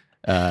game.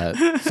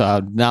 So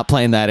I'm not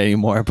playing that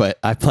anymore, but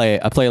I play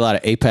a lot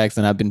of Apex,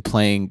 and I've been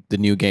playing the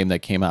new game that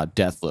came out,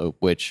 Deathloop,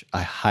 which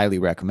I highly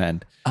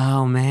recommend.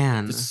 Oh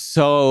man, It's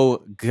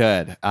so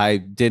good. I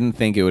didn't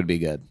think it would be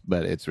good,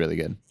 but it's really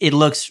good. it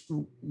looks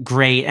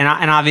great, and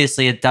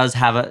obviously it does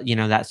have a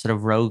that sort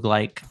of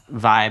roguelike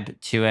vibe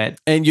to it,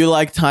 And you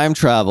like time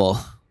travel.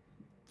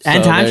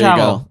 and So time there you go.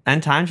 travel,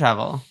 and time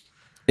travel.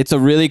 It's a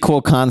really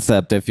cool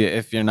concept. If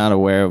you're not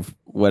aware of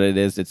what it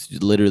is, it's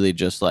literally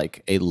just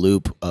like a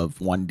loop of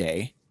one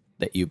day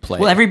that you play.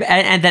 Well,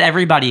 and that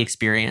everybody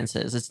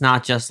experiences. It's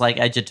not just like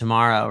Edge of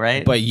Tomorrow,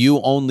 right? But you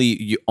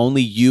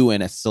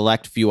and a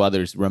select few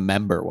others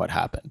remember what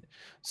happened.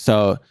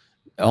 So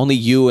only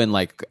you and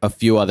like a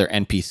few other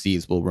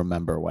NPCs will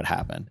remember what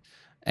happened.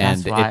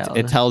 And That's wild.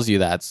 it tells you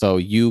that. So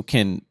you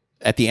can,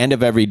 at the end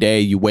of every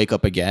day, you wake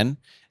up again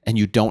and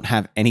you don't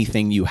have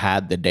anything you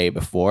had the day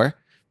before,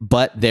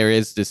 but there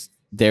is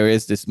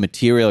this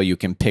material you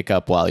can pick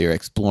up while you're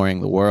exploring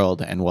the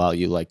world and while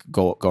you like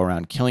go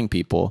around killing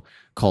people,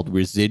 called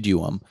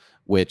residuum,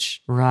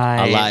 which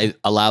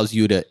allows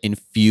you to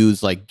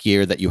infuse like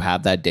gear that you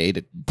have that day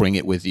to bring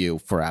it with you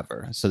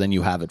forever. So then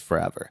you have it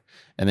forever.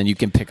 And then you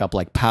can pick up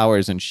like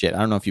powers and shit. I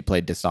don't know if you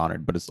played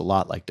Dishonored, but it's a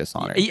lot like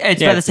Dishonored.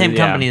 It's by the same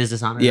company as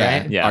Dishonored,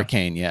 right? Yeah,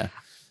 Arcane, yeah.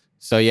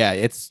 So yeah,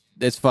 it's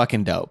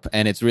fucking dope.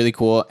 And it's really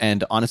cool.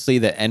 And honestly,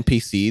 the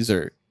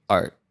NPCs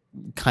are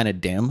kind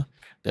of dim.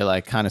 They're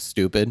like kind of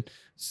stupid.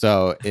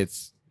 So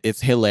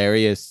it's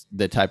hilarious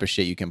the type of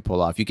shit you can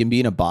pull off. You can be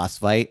in a boss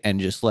fight and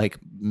just like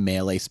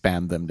melee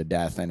spam them to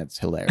death, and it's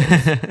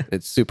hilarious.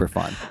 It's super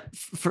fun.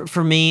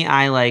 For me,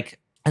 I like,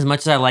 as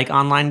much as I like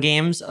online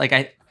games, like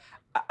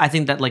I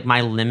think that like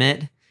my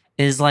limit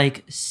is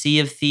like Sea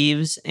of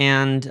Thieves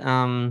and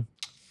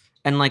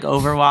like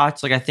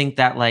Overwatch. Like I think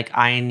that like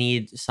I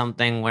need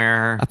something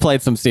where I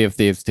played some Sea of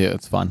Thieves too.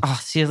 It's fun. Oh,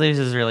 Sea of Thieves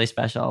is really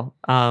special.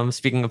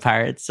 Speaking of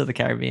Pirates of the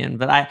Caribbean,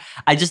 but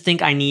I just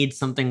think I need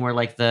something where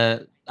like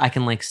I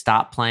can like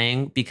stop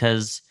playing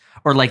because,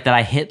 or like that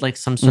I hit like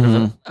some sort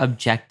of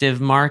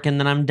objective mark and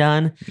then I'm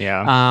done.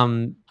 Yeah.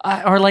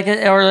 Or like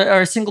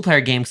a single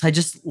player game. Cause I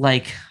just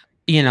like,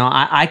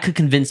 I could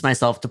convince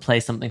myself to play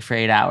something for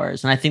 8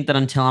 hours. And I think that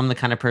until I'm the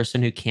kind of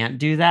person who can't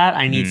do that,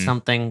 I need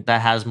something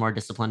that has more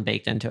discipline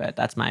baked into it.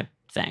 That's my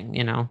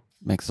thing,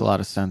 Makes a lot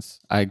of sense.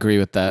 I agree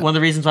with that. One of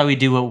the reasons why we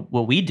do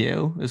what we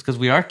do is because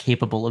we are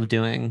capable of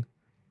doing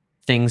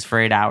things for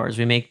 8 hours.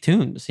 We make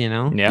tunes,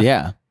 Yeah.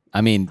 Yeah. I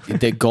mean,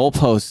 the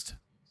goalpost,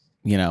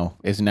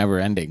 is never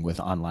ending with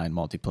online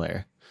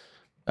multiplayer.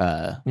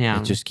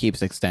 It just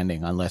keeps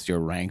extending unless you're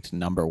ranked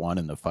number 1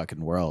 in the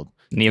fucking world.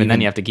 And even then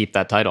you have to keep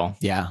that title.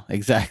 Yeah,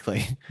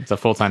 exactly. It's a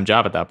full-time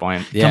job at that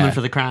point. Yeah. Coming for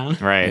the crown.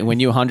 Right. And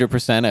when you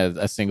 100%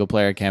 a single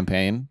player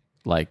campaign,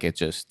 like it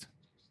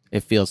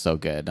feels so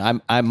good.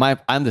 I'm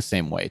the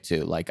same way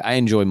too. Like I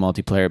enjoy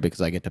multiplayer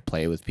because I get to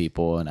play with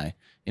people, and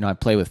I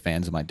play with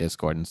fans in my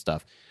Discord and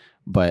stuff.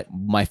 But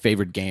my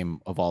favorite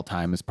game of all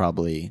time is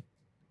probably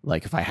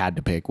like if I had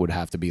to pick, would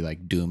have to be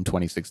like Doom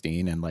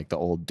 2016 and like the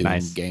old Doom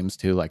games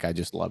too. Like I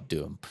just love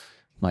Doom.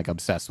 I'm like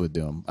obsessed with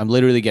Doom. I'm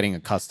literally getting a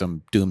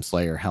custom Doom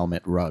Slayer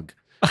helmet rug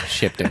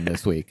shipped in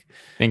this week.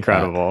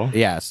 Incredible.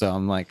 Yeah, so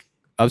I'm like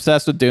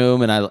obsessed with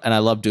Doom, and I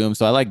love Doom.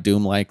 So I like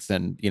Doom likes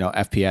and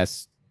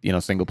FPS,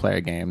 single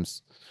player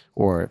games,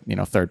 or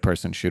third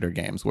person shooter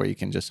games where you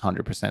can just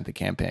 100% the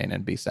campaign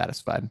and be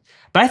satisfied.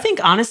 But I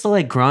think honestly,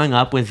 like growing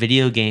up with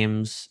video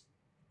games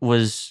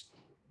was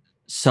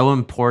so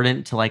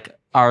important to like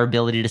our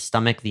ability to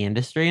stomach the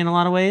industry in a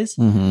lot of ways.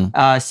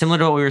 Similar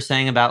to what we were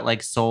saying about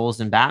like Souls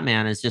and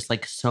Batman, is just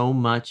like so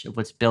much of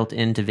what's built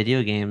into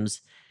video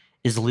games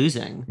is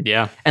losing.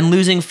 Yeah. And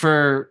losing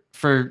for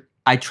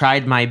I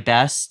tried my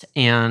best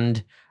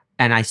and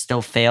I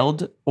still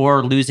failed,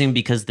 or losing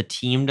because the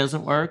team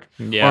doesn't work,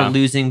 or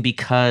losing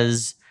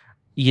because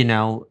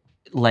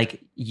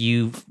like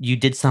you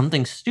did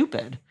something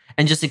stupid.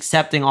 And just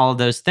accepting all of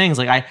those things.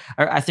 Like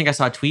I think I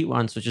saw a tweet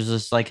once, which was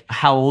just like,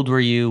 how old were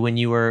you when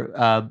you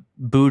were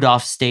booed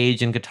off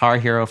stage in Guitar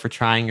Hero for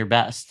trying your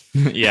best?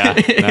 Yeah,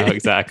 no,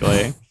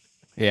 exactly.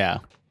 Yeah,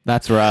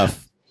 that's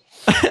rough.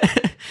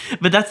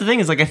 But that's the thing,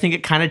 is like, I think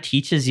it kind of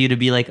teaches you to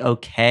be like,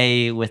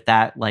 okay with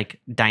that, like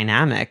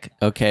dynamic.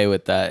 Okay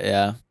with that,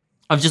 yeah.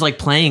 Of just like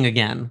playing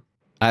again.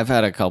 I've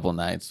had a couple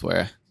nights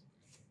where,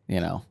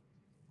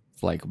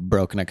 like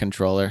broken a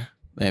controller,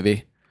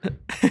 maybe.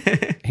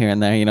 Here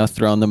and there,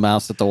 throwing the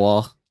mouse at the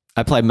wall.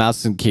 I play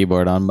mouse and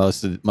keyboard on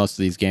most of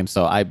these games,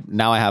 so I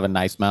have a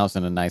nice mouse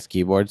and a nice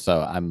keyboard,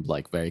 so I'm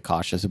like very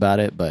cautious about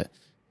it. But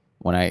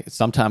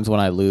sometimes when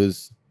I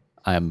lose,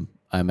 I'm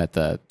at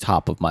the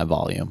top of my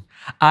volume.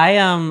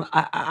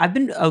 I've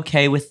been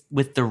okay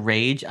with the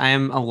rage. I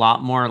am a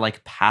lot more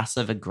like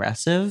passive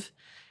aggressive,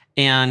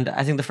 and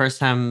I think the first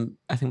time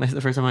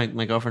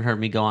my girlfriend heard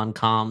me go on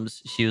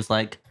comms, she was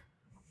like,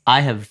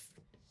 "I have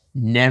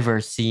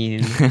never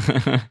seen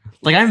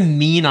like I'm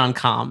mean on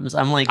comms."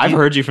 I'm like, I've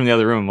heard you from the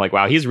other room. Like,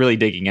 wow, he's really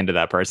digging into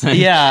that person.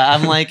 Yeah,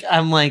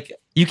 I'm like,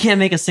 you can't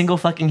make a single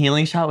fucking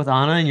healing shot with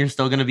Ana, and you're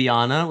still gonna be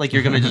Ana. Like,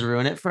 you're gonna just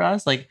ruin it for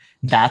us. Like,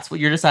 that's what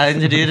you're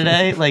deciding to do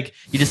today. Like,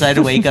 you decided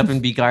to wake up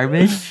and be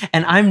garbage.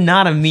 And I'm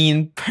not a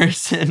mean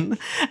person,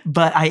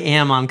 but I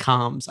am on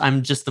comms.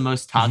 I'm just the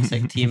most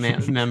toxic team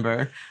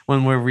member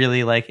when we're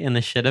really like in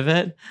the shit of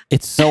it.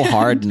 It's so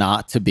hard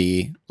not to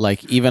be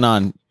like, even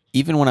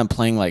when I'm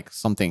playing like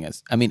something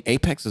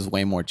Apex is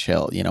way more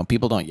chill.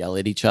 People don't yell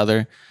at each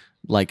other,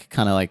 like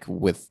kind of like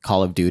with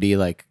Call of Duty.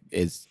 Like,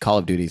 Call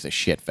of Duty is a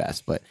shit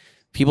fest, but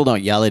people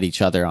don't yell at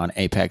each other on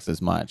Apex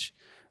as much.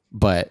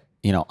 But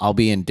I'll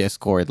be in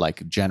Discord,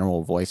 like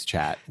general voice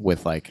chat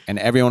with like, and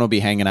everyone will be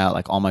hanging out.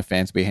 Like all my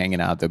fans will be hanging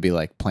out. They'll be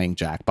like playing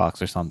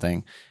Jackbox or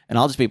something, and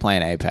I'll just be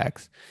playing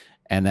Apex,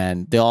 and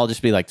then they'll all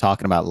just be like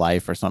talking about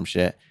life or some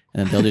shit,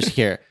 and then they'll just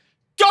hear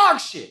dog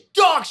shit,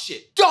 dog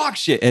shit, dog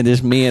shit. And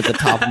there's me at the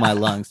top of my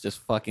lungs just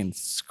fucking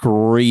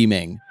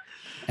screaming.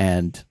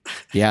 And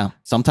yeah,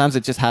 sometimes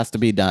it just has to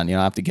be done.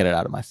 I have to get it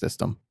out of my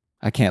system.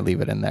 I can't leave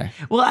it in there.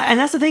 Well, and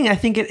that's the thing. I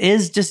think it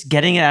is just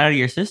getting it out of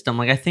your system.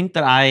 Like, I think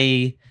that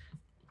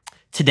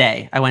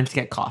today I went to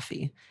get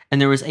coffee,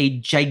 and there was a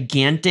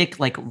gigantic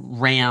like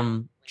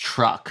Ram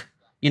truck.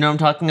 You know what I'm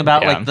talking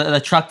about? Yeah. Like the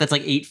truck that's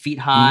like 8 feet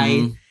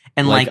high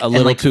and like a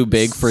little too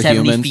big for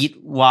 70 humans.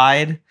 feet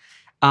wide.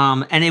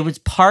 And it was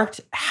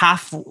parked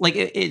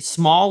it's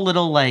small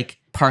little like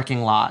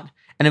parking lot,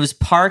 and it was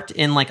parked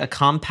in like a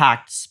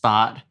compact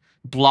spot,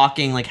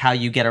 blocking like how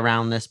you get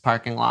around this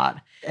parking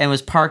lot, and it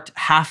was parked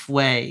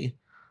halfway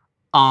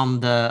on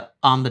the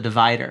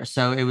divider.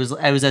 So it was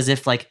as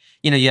if like,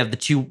 you have the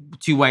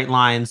two white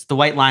lines. The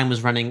white line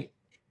was running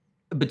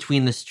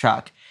between this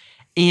truck,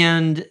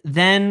 and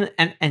then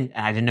and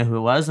I didn't know who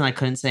it was, and I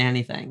couldn't say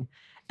anything.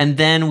 And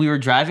then we were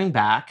driving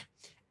back,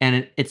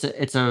 and it's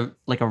a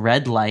like a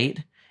red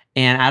light.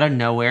 And out of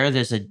nowhere,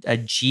 there's a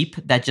Jeep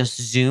that just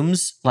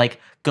zooms, like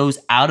goes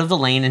out of the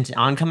lane into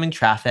oncoming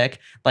traffic,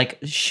 like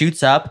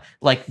shoots up,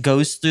 like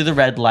goes through the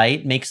red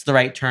light, makes the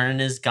right turn,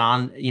 and is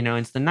gone,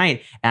 into the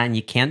night. And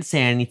you can't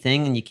say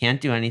anything, and you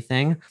can't do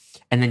anything.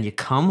 And then you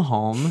come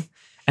home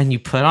and you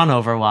put on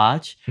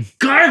Overwatch.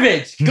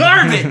 Garbage!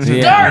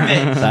 Garbage!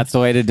 Garbage! That's the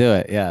way to do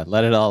it. Yeah,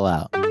 let it all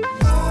out.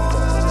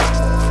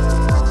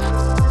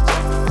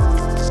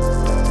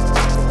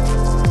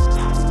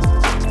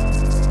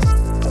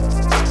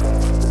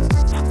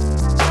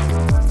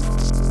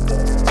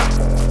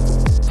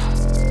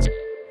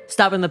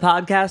 Stopping the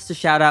podcast to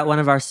shout out one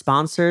of our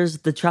sponsors,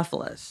 The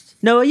Truffleist.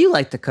 Noah, you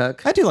like to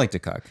cook. I do like to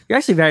cook. You're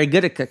actually very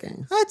good at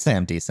cooking. I'd say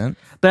I'm decent.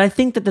 But I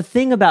think that the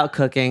thing about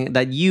cooking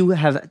that you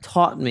have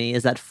taught me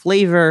is that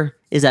flavor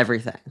is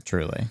everything.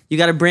 Truly. You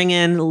got to bring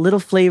in little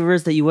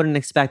flavors that you wouldn't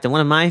expect. And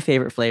one of my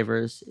favorite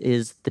flavors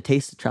is the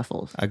taste of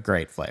truffles. A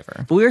great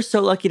flavor. But we are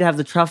so lucky to have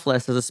the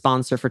Trufflist as a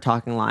sponsor for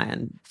Talking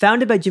Lion.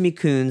 Founded by Jimmy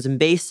Coons and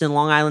based in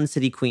Long Island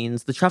City,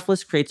 Queens, the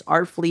Trufflist creates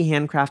artfully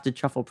handcrafted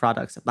truffle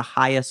products of the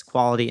highest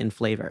quality and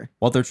flavor.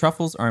 While their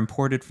truffles are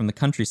imported from the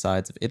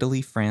countrysides of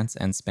Italy, France,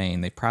 and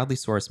Spain, they proudly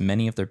source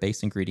many of their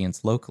base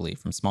ingredients locally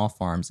from small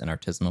farms and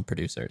artisanal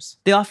producers.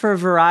 They offer a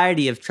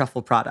variety of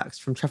truffle products,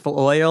 from truffle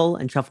oil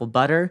and truffle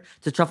butter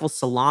to truffle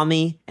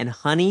salami and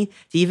honey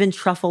to even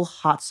truffle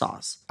hot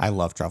sauce. I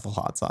love truffle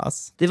hot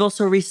sauce. They've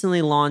also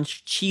recently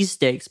launched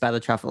cheesesteaks by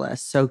the Trufflist,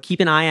 so keep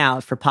an eye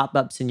out for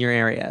pop-ups in your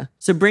area.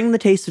 So bring the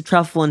taste of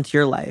truffle into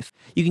your life.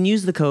 You can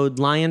use the code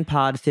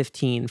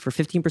LionPod15 for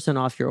 15%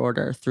 off your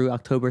order through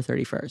October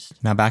 31st.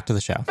 Now back to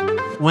the show.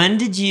 When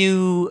did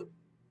you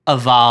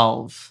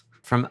evolve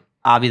from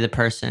Abi the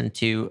person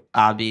to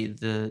Abi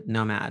the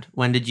nomad?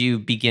 When did you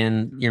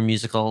begin your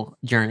musical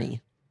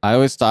journey? I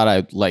always thought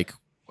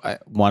I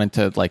wanted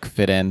to like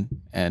fit in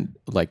and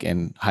like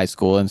in high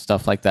school and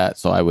stuff like that.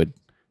 So I would,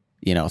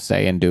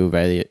 say and do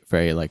very,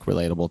 very like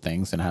relatable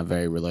things and have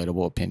very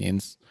relatable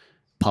opinions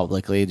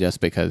publicly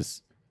just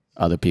because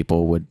other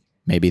people would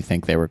maybe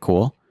think they were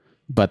cool.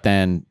 But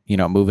then,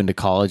 moving to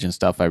college and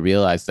stuff, I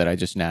realized that I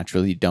just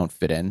naturally don't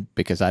fit in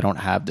because I don't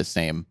have the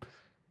same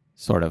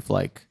sort of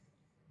like,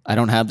 I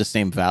don't have the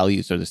same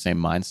values or the same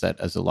mindset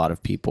as a lot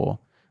of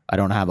people. I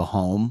don't have a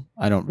home.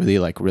 I don't really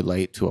like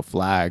relate to a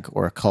flag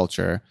or a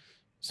culture.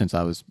 Since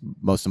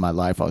most of my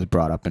life, I was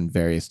brought up in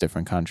various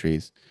different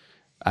countries.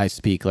 I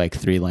speak like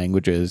 3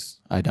 languages.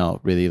 I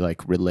don't really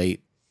like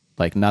relate.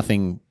 Like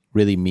nothing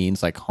really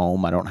means like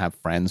home. I don't have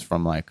friends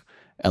from like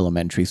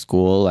elementary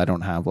school. I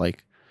don't have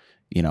like,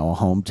 a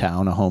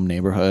hometown, a home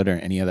neighborhood or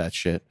any of that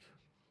shit.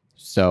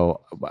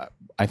 So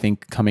I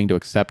think coming to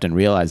accept and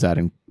realize that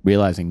and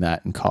realizing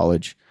that in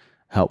college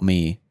helped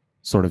me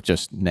sort of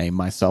just name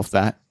myself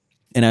that.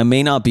 And I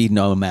may not be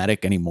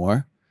nomadic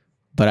anymore,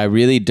 but I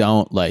really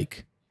don't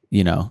like,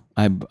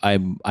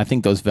 I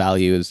think those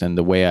values and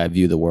the way I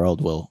view the world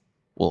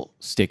will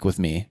stick with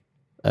me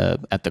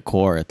at the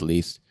core, at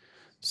least.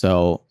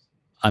 So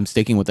I'm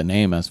sticking with the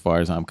name as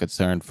far as I'm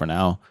concerned for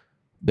now,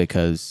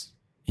 because,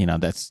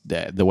 that's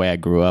the way I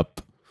grew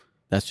up.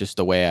 That's just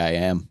the way I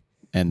am.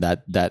 And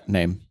that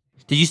name.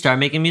 Did you start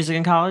making music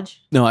in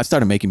college? No, I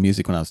started making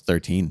music when I was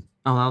 13.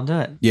 Oh, I'll do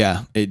it.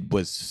 Yeah, it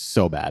was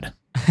so bad.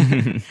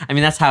 I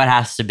mean, that's how it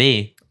has to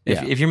be.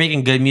 If you're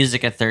making good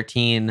music at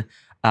 13,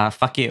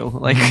 fuck you.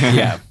 Like,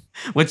 yeah.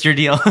 What's your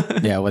deal?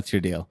 Yeah, what's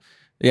your deal?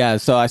 Yeah,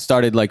 so I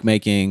started like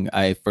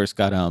I first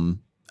got, I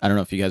don't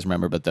know if you guys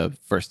remember, but the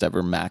first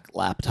ever Mac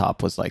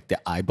laptop was like the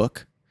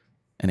iBook,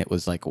 and it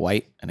was like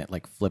white and it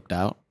like flipped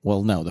out.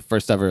 Well, no, the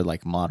first ever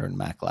like modern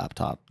Mac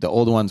laptop. The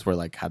old ones were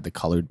like had the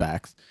colored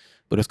backs,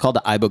 but it was called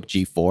the iBook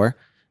G4,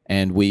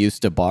 and we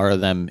used to borrow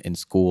them in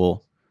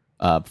school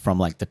from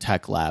like the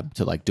tech lab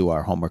to like do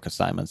our homework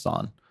assignments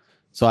on.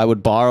 So I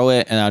would borrow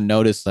it, and I'd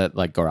notice that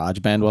like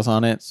GarageBand was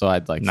on it, so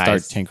I'd like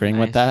start tinkering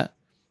with that.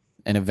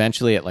 And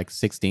eventually at like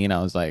 16,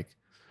 I was like,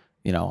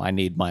 I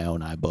need my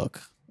own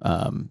iBook.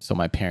 So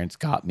my parents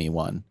got me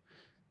one,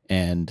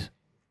 and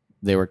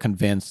they were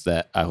convinced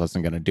that I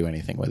wasn't going to do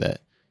anything with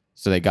it.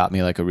 So they got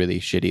me like a really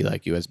shitty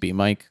like USB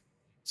mic.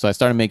 So I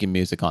started making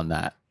music on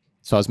that.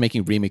 So I was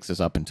making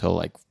remixes up until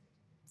like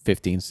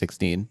 15,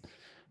 16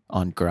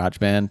 on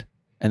GarageBand.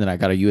 And then I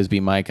got a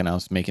USB mic, and I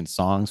was making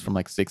songs from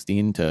like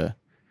 16 to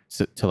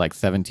like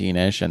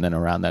 17-ish. And then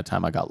around that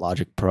time I got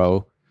Logic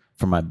Pro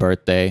for my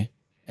birthday.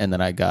 And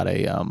then I got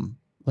a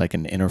like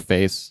an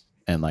interface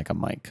and like a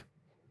mic.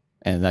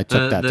 And I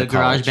took that to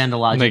college. GarageBand to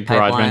Logic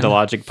pipeline. The GarageBand to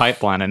Logic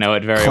pipeline. I know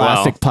it very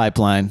well. Classic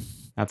pipeline.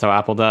 That's how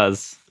Apple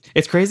does.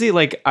 It's crazy.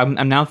 Like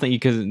I'm now thinking,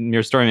 because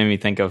your story made me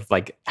think of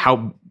like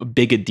how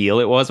big a deal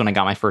it was when I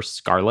got my first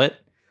Scarlett.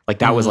 Like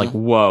that was like,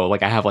 whoa,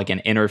 like I have like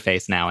an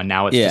interface now, and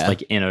now it's just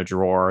like in a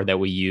drawer that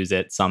we use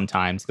it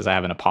sometimes because I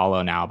have an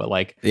Apollo now. But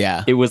like,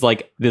 it was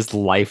like this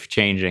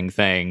life-changing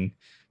thing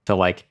to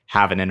like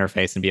have an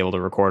interface and be able to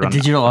record on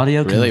digital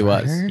audio. Really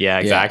was. Yeah,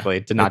 exactly.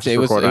 To not just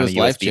record on a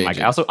USB mic.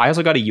 I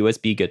also got a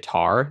USB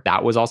guitar.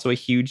 That was also a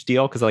huge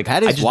deal because like I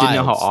just didn't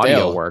know how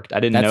audio worked.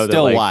 I didn't know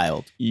that like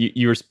wild.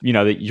 You were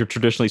that you're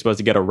traditionally supposed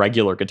to get a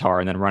regular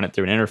guitar and then run it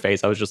through an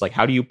interface. I was just like,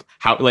 how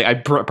I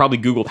probably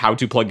Googled how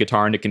to plug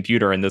guitar into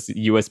computer, and this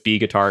USB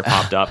guitar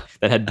popped up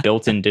that had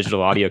built-in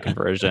digital audio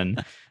conversion,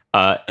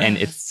 and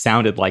it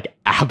sounded like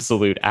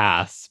absolute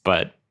ass,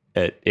 but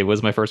it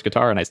was my first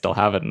guitar, and I still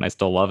have it, and I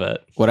still love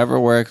it. Whatever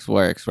works,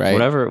 right?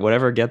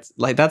 Whatever gets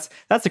like that's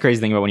the crazy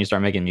thing about when you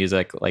start making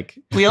music. Like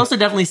we also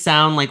definitely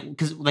sound like,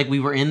 because like we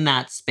were in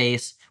that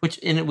space,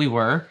 we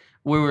were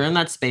in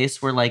that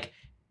space where like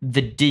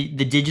the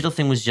digital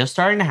thing was just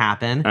starting to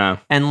happen,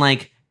 and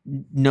like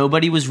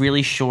nobody was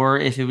really sure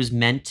if it was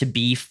meant to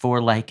be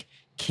for like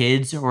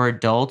kids or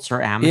adults or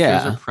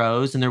amateurs or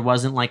pros, and there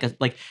wasn't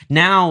like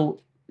now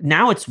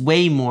it's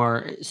way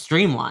more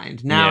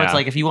streamlined. Now it's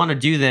like, if you want to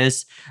do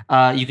this,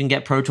 you can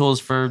get Pro Tools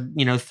for,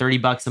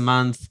 $30 a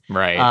month.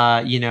 Right.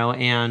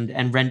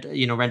 And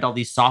rent all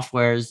these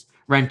softwares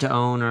rent to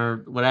own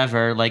or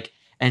whatever, like,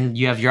 and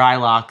you have your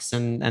iLocks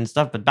and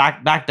stuff. But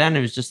back then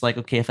it was just like,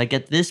 okay, if I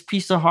get this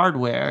piece of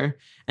hardware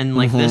and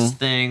like this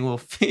thing,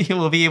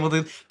 we'll be able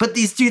to put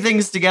these two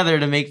things together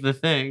to make the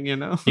thing, you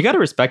know? You got to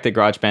respect that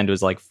GarageBand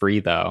was like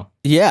free though.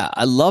 Yeah,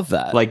 I love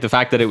that. Like the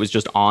fact that it was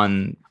just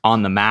on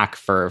the Mac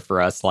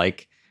for us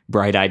like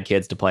bright-eyed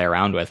kids to play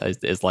around with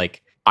is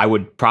like, I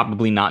would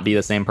probably not be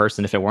the same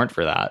person if it weren't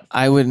for that.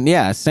 I would,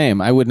 yeah,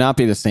 same. I would not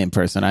be the same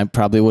person. I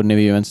probably wouldn't have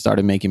even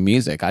started making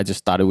music. I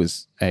just thought it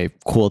was a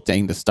cool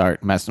thing to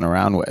start messing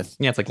around with.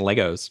 Yeah, it's like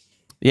Legos.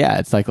 Yeah,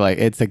 it's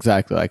it's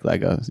exactly like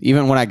Legos.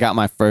 Even when I got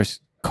my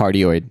first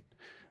cardioid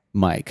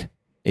mic,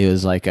 it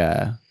was like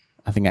I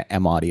think an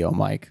M Audio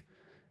mic,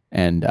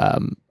 and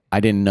I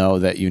didn't know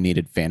that you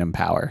needed phantom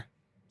power,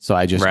 so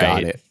I just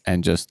got it,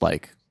 and just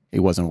like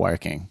it wasn't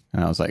working,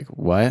 and I was like,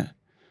 what?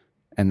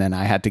 And then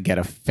I had to get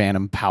a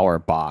phantom power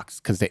box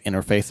because the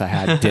interface I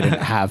had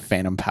didn't have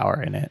phantom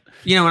power in it.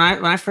 You know, when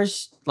I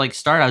first like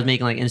started, I was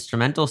making like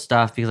instrumental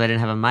stuff because I didn't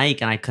have a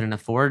mic and I couldn't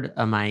afford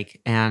a mic.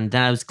 And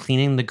then I was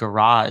cleaning the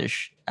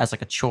garage as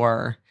like a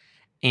chore,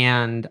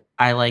 and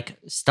I like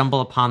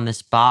stumbled upon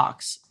this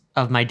box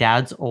of my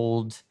dad's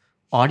old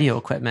audio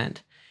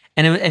equipment.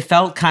 And it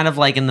felt kind of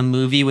like in the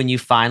movie when you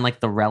find like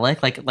the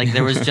relic, like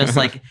there was just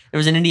like, there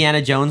was an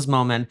Indiana Jones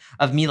moment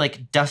of me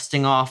like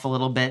dusting off a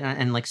little bit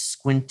and like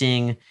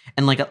squinting,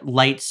 and like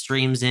light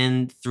streams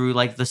in through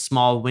like the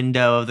small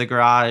window of the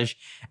garage.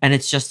 And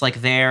it's just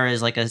like there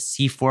is like a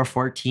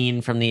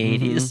C414 from the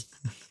 80s.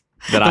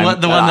 That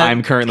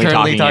I'm currently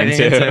talking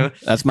into.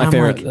 That's my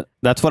favorite. Like,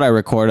 that's what I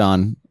record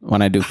on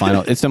when I do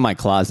final. It's in my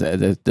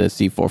closet, the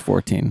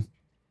C414.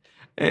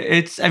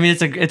 It's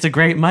a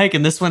great mic,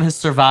 and this one has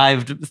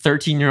survived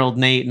 13-year-old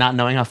Nate not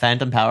knowing how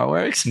phantom power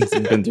works. It's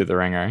been through the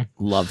ringer.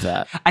 Love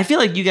that. I feel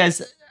like you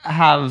guys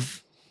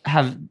have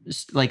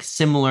like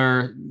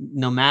similar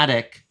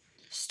nomadic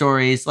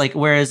stories, like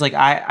whereas like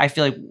I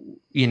feel like,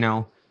 you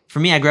know, for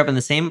me, I grew up in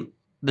the same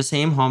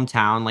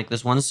hometown, like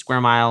this 1 square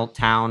mile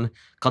town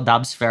called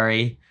Dobbs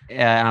Ferry,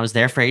 and I was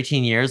there for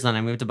 18 years. Then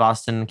I moved to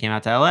Boston and came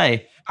out to LA.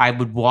 I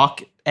would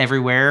walk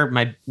everywhere.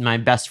 My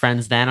best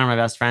friends then are my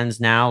best friends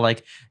now.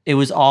 Like it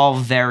was all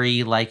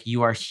very like,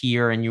 you are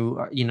here, and you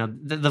are, you know,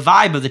 the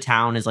vibe of the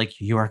town is like,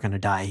 you are going to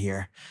die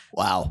here.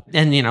 Wow.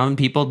 And you know, and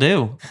people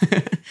do.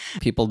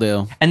 People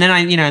do. And then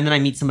I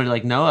meet somebody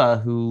like Noah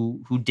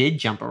who did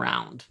jump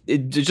around.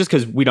 Just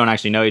because we don't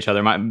actually know each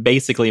other. I'm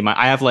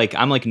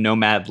like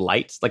nomad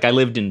light. Like I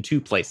lived in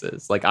 2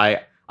 places. Like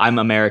I'm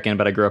American,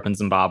 but I grew up in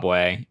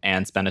Zimbabwe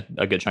and spent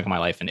a good chunk of my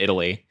life in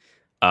Italy.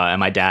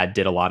 And my dad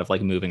did a lot of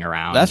like moving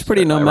around. That's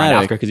pretty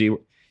nomadic. Because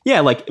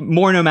like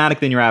more nomadic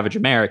than your average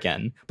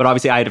American. But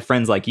obviously I had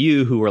friends like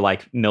you who were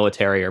like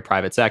military or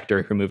private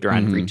sector who moved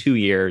around every 2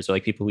 years, or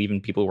like people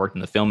who worked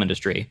in the film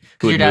industry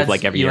who would move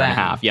like every year and a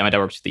half. Yeah, my dad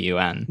works for the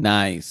UN.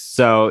 Nice.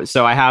 So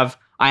I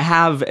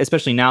have,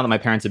 especially now that my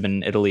parents have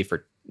been in Italy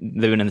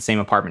they've been in the same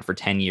apartment for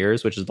 10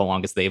 years, which is the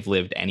longest they've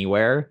lived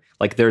anywhere.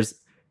 Like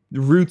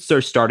roots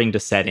are starting to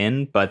set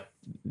in, but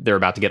they're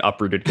about to get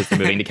uprooted because they're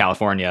moving to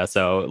California.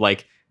 So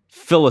like,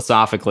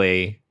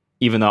 philosophically,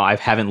 even though I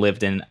haven't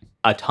lived in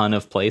a ton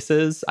of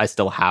places, I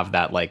still have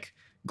that like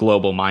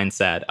global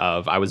mindset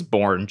of I was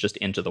born just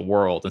into the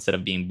world instead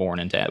of being born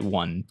into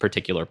one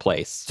particular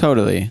place.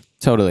 Totally.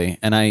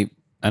 And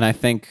I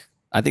think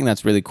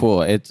that's really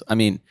cool. I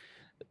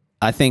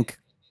think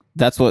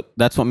that's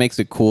what makes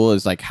it cool,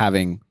 is like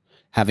having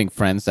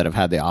friends that have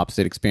had the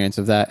opposite experience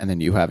of that, and then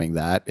you having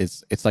that.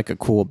 It's like a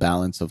cool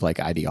balance of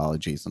like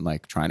ideologies and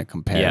like trying to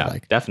compare. Yeah,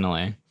 like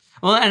definitely.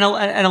 Well, and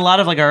a lot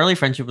of like our early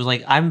friendship was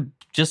like, I'm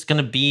just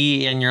gonna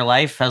be in your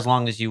life as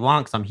long as you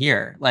want because I'm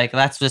here. Like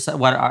that's just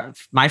what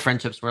my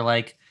friendships were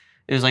like.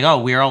 It was like, oh,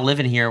 we're all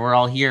living here, we're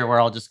all here, we're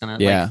all just gonna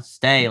like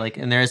stay. Like,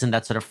 and there isn't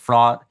that sort of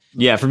fraught.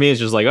 Yeah, for me, it's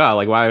just like, oh,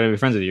 like why would I be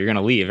friends with you? You're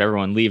gonna leave.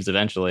 Everyone leaves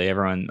eventually.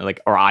 Everyone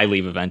or I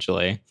leave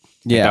eventually.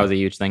 Yeah, that was a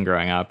huge thing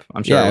growing up.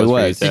 I'm sure it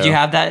was. Did you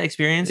have that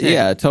experience?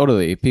 Yeah,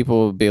 totally.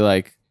 People would be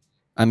like,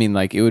 I mean,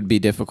 like it would be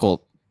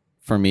difficult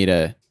for me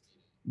to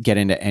get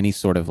into any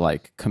sort of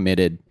like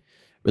committed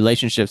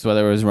relationships,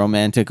 whether it was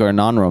romantic or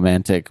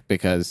non-romantic,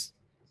 because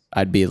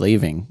I'd be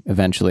leaving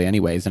eventually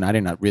anyways, and I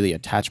did not really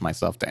attach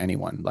myself to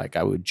anyone. Like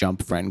I would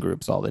jump friend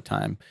groups all the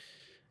time,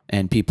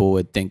 and people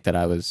would think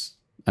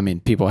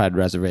that people had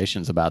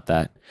reservations about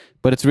that,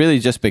 but it's really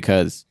just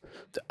because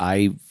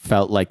I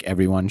felt like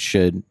everyone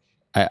should.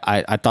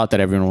 I thought that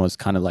everyone was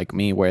kind of like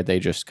me, where they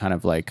just kind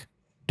of like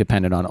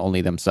depended on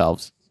only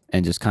themselves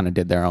and just kind of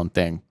did their own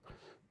thing,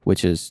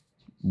 which is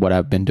what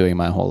I've been doing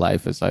my whole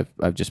life. Is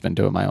I've just been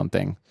doing my own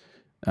thing.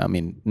 I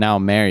mean, now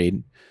I'm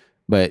married,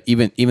 but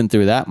even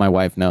through that, my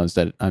wife knows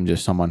that I'm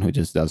just someone who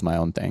just does my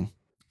own thing.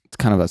 It's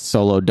kind of a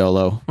solo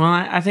dolo. Well,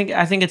 I think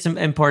it's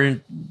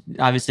important,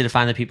 obviously, to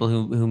find the people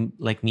who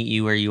like meet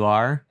you where you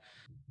are.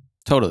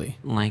 Totally.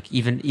 Like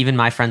even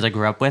my friends I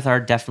grew up with are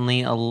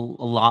definitely a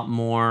lot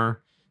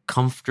more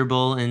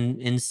comfortable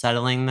in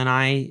settling than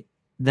I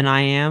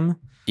am.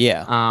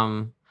 Yeah.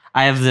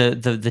 I have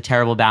the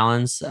terrible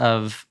balance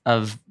of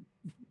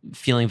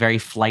feeling very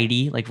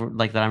flighty, like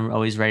that I'm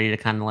always ready to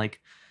kind of like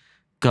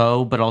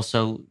go, but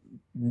also,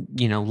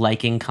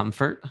 liking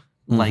comfort,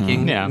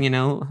 liking,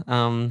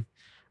 I'm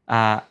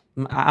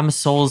a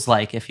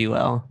Souls-like, if you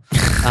will.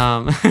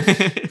 I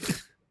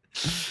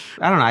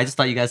don't know. I just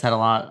thought you guys had a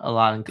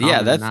lot in common.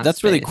 Yeah,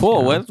 that's really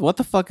cool. What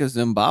the fuck is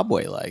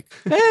Zimbabwe like?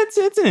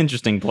 It's an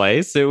interesting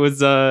place. It was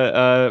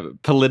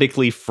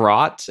politically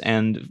fraught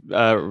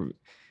and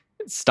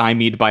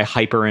stymied by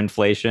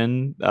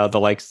hyperinflation, the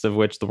likes of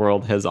which the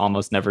world has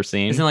almost never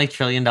seen. Isn't it like $1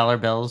 trillion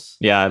bills?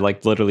 Yeah,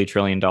 like literally $1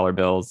 trillion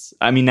bills.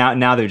 I mean,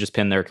 now they've just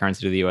pinned their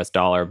currency to the US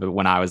dollar. But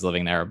when I was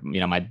living there,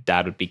 my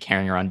dad would be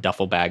carrying around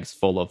duffel bags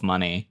full of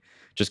money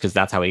just because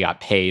that's how he got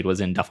paid,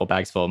 was in duffel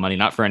bags full of money,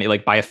 not for any,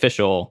 like by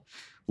official,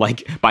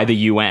 like by the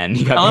UN.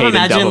 He got I paid would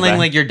imagine in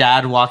like your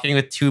dad walking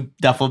with 2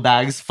 duffel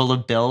bags full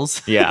of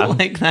bills. Yeah.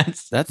 Like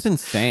that's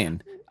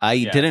insane.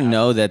 I didn't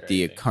know that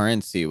the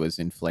currency was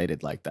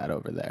inflated like that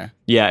over there.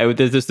 Yeah,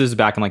 this is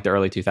back in like the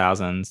early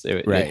 2000s.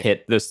 It Right.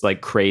 hit this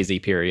like crazy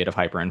period of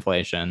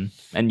hyperinflation.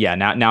 And yeah,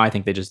 now I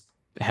think they just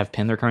have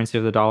pinned their currency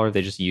to the dollar.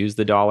 They just use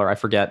the dollar. I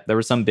forget. There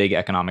was some big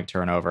economic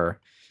turnover.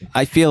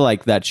 I feel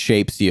like that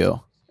shapes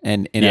you,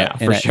 and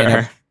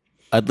sure.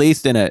 At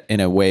least in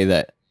a way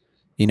that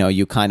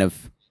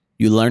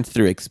you learn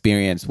through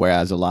experience,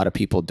 whereas a lot of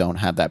people don't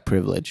have that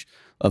privilege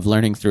of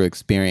learning through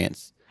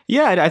experience.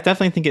 Yeah, I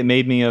definitely think it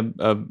made me a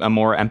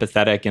more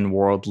empathetic and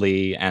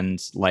worldly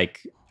and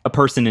like a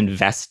person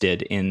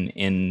invested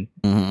in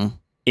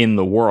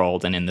the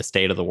world and in the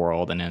state of the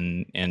world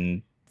and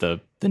in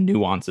the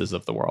nuances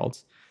of the world.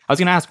 I was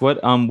going to ask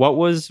what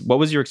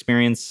was your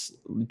experience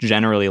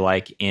generally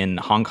like in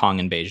Hong Kong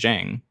and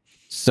Beijing?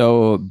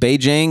 So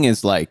Beijing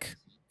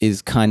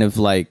is kind of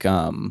like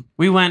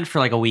we went for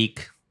like a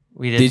week.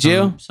 We did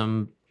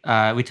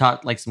we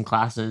taught like some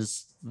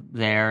classes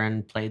there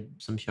and played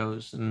some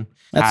shows, and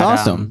that's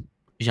awesome.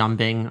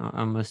 Xiaobing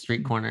on the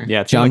street corner.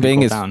 Yeah,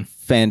 Xiaobing is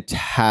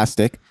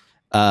fantastic.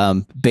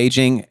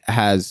 Beijing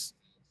has,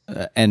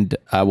 and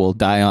I will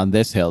die on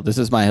this hill. This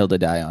is my hill to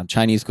die on.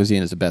 Chinese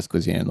cuisine is the best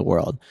cuisine in the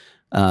world.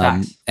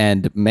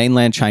 And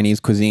mainland Chinese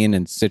cuisine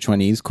and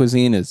Sichuanese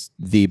cuisine is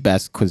the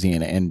best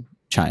cuisine in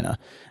China.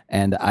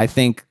 And I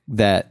think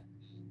that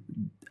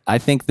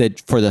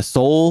for the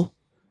sole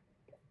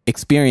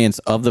experience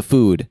of the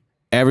food,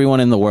 everyone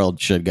in the world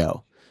should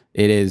go.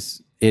 It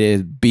is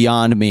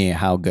beyond me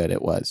how good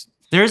it was.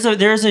 There's a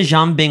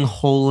Xiaobing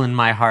hole in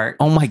my heart.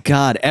 Oh my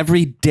God.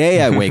 Every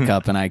day I wake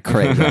up and I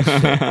crave that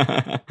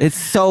shit. It's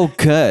so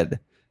good.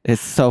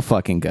 It's so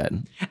fucking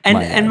good.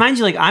 And mind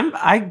you, like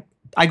I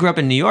grew up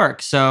in New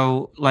York,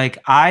 so like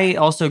I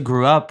also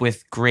grew up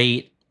with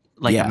great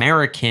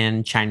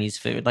American Chinese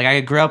food. Like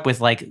I grew up with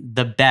like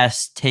the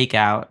best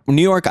takeout.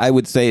 New York, I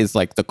would say, is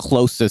like the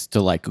closest to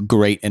like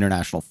great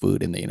international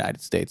food in the United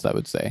States, I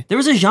would say. There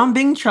was a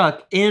Xiaobing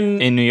truck in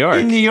New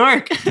York. In New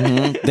York.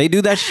 Mm-hmm. They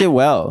do that shit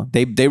well.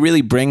 They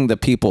really bring the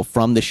people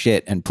from the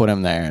shit and put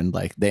them there, and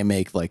like they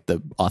make like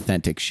the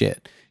authentic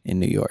shit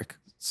in New York.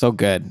 So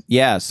good.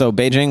 Yeah. So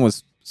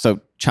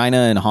China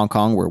and Hong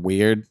Kong were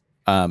weird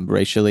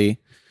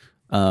racially.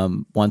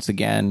 Once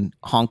again,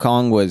 Hong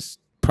Kong was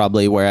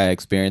probably where I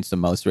experienced the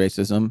most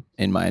racism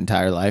in my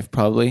entire life,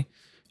 probably.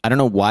 I don't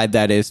know why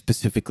that is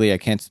specifically. I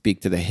can't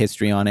speak to the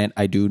history on it.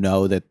 I do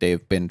know that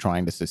they've been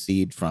trying to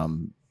secede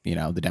from,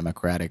 the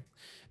Democratic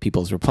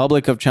People's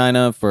Republic of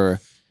China for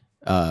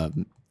a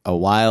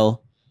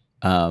while.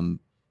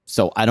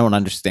 So I don't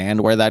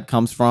understand where that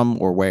comes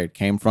from or where it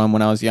came from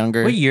when I was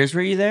younger. What years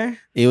were you there?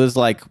 It was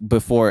like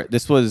before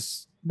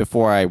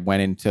I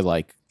went into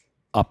like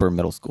upper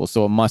middle school.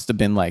 So it must have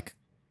been like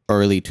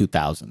early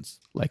 2000s,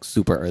 like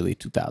super early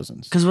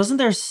 2000s. Because wasn't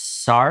there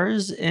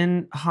SARS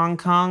in Hong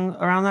Kong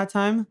around that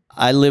time?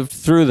 I lived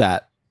through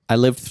that. I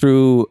lived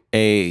through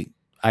I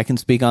can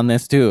speak on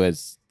this too,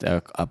 as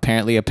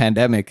apparently a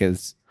pandemic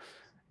is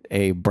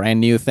a brand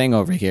new thing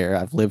over here.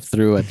 I've lived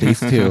through at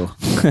least 2,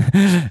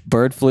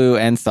 bird flu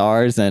and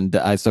SARS, and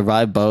I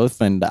survived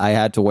both. And I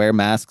had to wear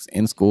masks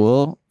in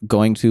school,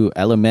 going to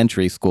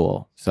elementary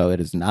school. So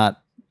it is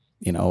not,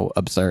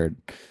 absurd.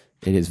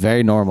 It is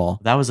very normal.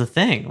 That was a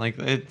thing.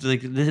 This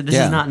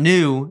is not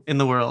new in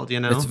the world,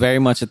 It's very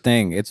much a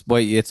thing.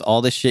 It's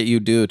all the shit you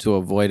do to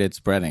avoid it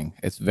spreading.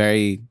 It's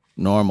very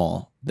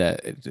normal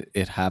that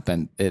it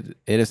happened. It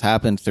has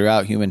happened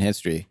throughout human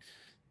history.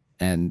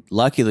 And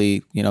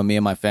luckily, me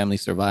and my family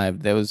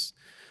survived. There was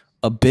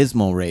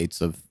abysmal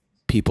rates of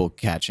people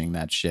catching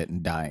that shit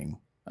and dying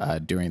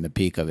during the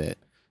peak of it.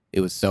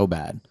 It was so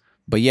bad.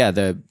 But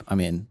yeah,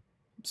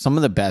 some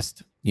of the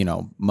best,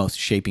 most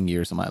shaping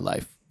years of my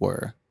life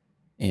were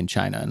in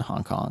China and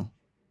Hong Kong,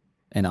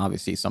 and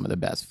obviously some of the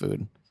best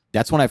food.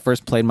 That's when I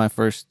first played my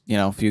first,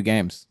 few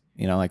games,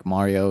 like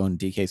Mario and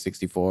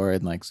DK64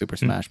 and like Super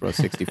Smash Bros.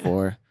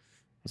 64. It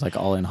was like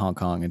all in Hong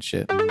Kong and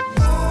shit.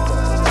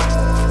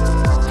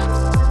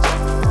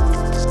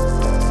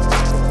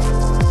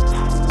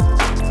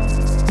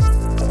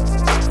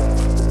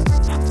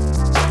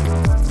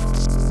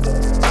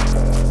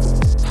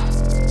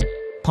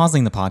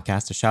 Pausing the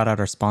podcast to shout out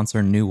our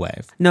sponsor, New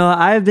Wave. No,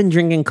 I've been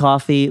drinking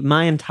coffee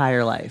my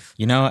entire life.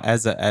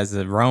 As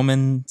a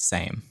Roman,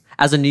 same.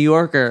 As a New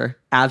Yorker,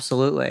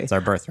 Absolutely. It's our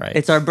birthright.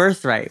 It's our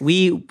birthright.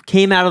 We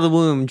came out of the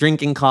womb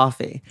drinking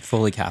coffee.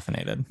 Fully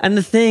caffeinated. And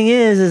the thing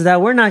is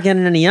that we're not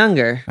getting any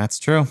younger. That's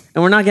true.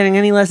 And we're not getting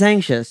any less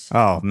anxious.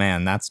 Oh,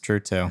 man, that's true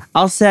too.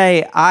 I'll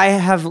say I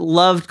have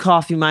loved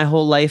coffee my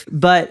whole life,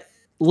 but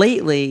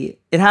lately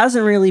it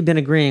hasn't really been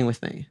agreeing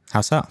with me.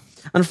 How so?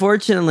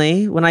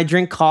 Unfortunately, when I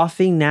drink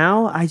coffee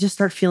now, I just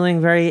start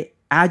feeling very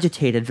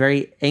agitated,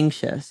 very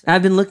anxious.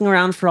 I've been looking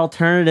around for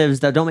alternatives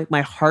that don't make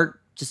my heart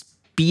just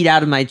beat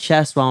out of my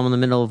chest while I'm in the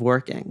middle of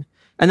working.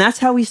 And that's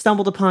how we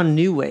stumbled upon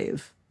New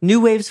Wave.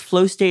 New Wave's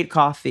Flow State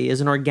Coffee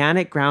is an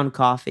organic ground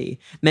coffee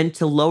meant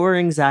to lower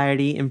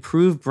anxiety,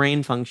 improve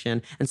brain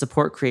function, and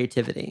support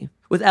creativity.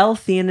 With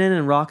L-theanine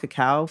and raw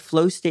cacao,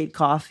 Flow State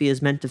Coffee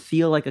is meant to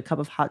feel like a cup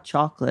of hot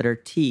chocolate or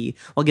tea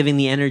while giving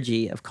the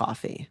energy of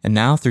coffee. And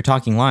now, through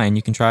Talking Lion,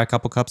 you can try a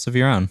couple cups of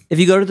your own. If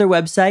you go to their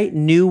website,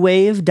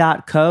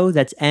 newwave.co,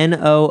 that's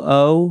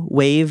N-O-O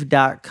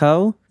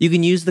wave.co, you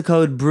can use the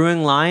code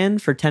BrewingLion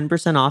for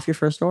 10% off your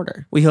first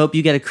order. We hope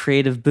you get a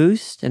creative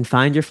boost and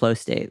find your flow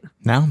state.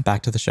 Now,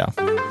 back to the show.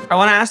 I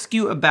want to ask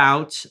you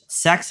about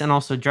sex and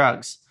also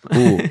drugs.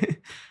 Ooh,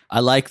 I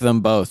like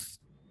them both.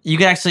 You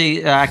could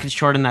actually, I could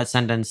shorten that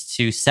sentence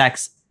to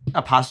sex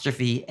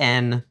apostrophe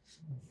and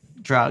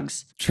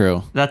drugs.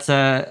 True. That's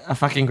a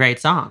fucking great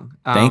song.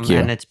 Thank you.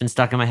 And it's been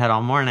stuck in my head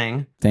all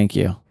morning. Thank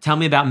you. Tell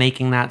me about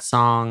making that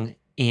song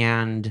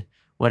and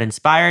what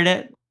inspired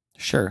it.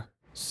 Sure.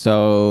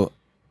 So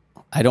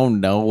I don't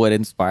know what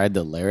inspired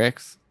the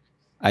lyrics.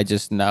 I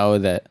just know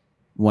that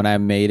when I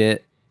made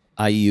it,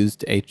 I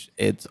used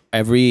it's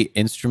every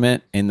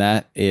instrument in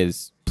that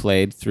is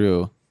played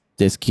through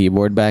this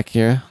keyboard back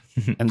here.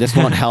 And this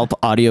won't help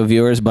audio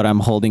viewers, but I'm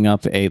holding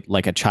up a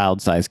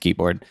child-sized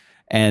keyboard.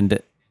 And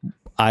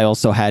I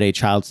also had a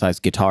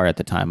child-sized guitar at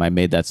the time. I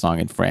made that song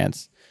in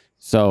France.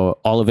 So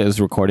all of it was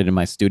recorded in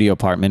my studio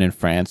apartment in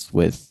France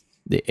with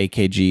the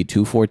AKG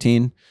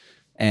 214.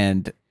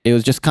 And it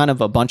was just kind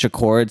of a bunch of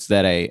chords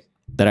that I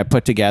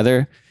put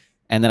together.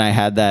 And then I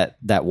had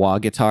that wah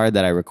guitar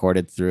that I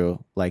recorded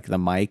through like the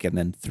mic and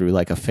then through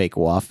like a fake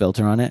wah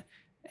filter on it.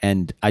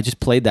 And I just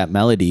played that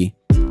melody.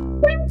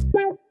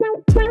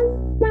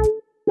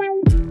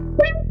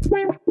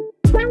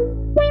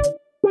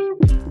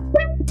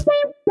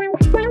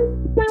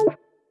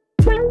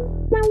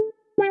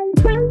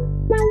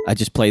 I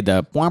just played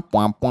the womp,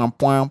 womp, womp,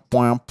 womp,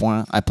 womp,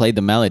 womp. I played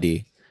the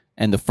melody,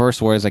 and the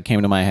first words that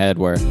came to my head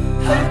were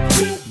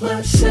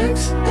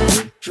sex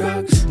and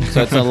drugs.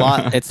 So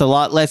it's a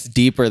lot less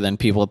deeper than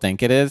people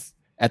think it is.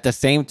 At the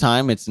same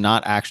time, it's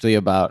not actually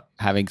about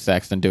having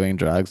sex and doing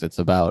drugs. It's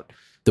about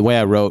the way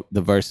I wrote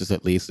the verses,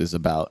 at least, is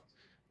about,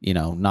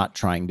 not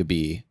trying to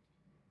be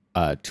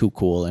too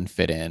cool and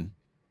fit in,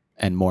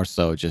 and more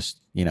so just,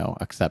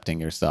 accepting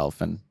yourself.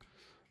 And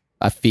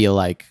I feel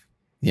like,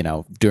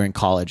 during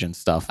college and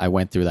stuff, I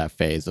went through that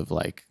phase of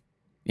like,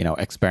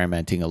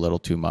 experimenting a little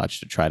too much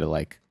to try to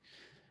like,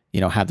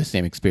 have the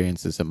same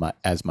experiences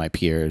as my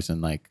peers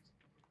and like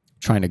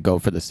trying to go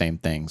for the same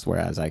things.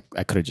 Whereas I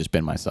could have just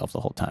been myself the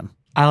whole time.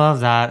 I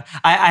love that.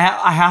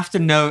 I have to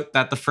note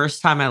that the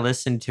first time I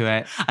listened to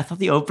it, I thought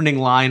the opening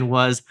line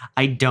was,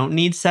 I don't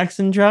need sex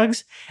and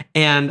drugs.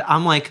 And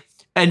I'm like,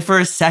 and for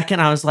a second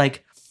I was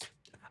like,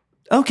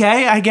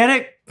 okay, I get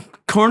it.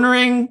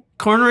 Cornering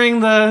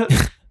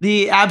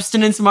the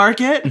abstinence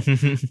market.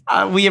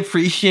 We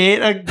appreciate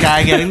a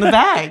guy getting the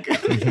bag.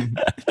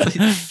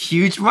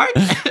 Huge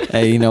market.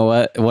 Hey, you know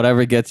what?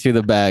 Whatever gets you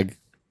the bag,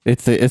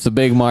 it's a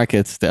big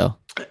market still.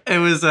 It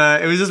was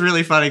just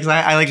really funny because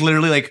I like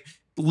literally like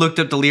looked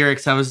up the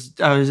lyrics. I was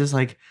just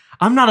like,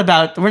 we're not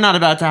about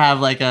to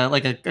have like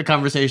a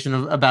conversation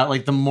about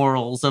like the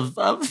morals of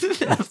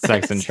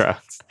sex and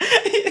drugs.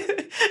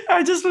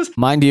 I just was.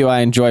 Mind you, I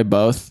enjoy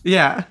both.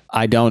 Yeah.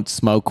 I don't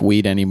smoke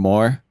weed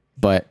anymore,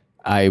 but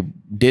I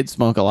did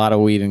smoke a lot of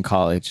weed in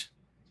college.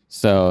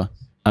 So,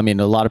 I mean,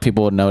 a lot of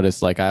people would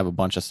notice like I have a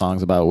bunch of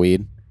songs about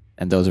weed,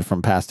 and those are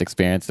from past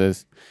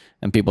experiences.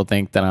 And people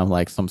think that I'm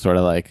like some sort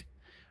of like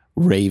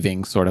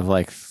raving sort of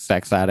like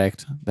sex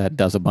addict that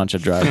does a bunch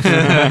of drugs.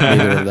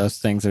 Neither of those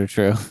things are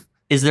true.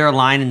 Is there a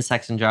line in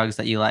Sex and Drugs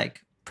that you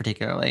like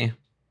particularly?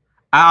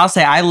 I'll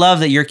say I love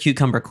that you're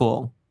cucumber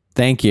cool.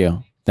 Thank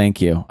you.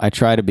 I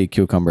try to be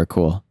cucumber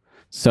cool.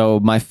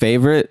 So my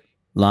favorite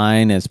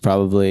line is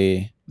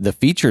probably the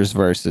features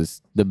verse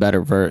is the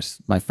better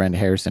verse. My friend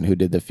Harrison, who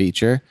did the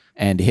feature,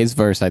 and his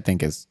verse I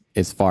think is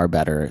far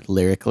better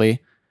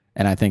lyrically.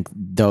 And I think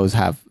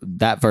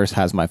that verse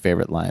has my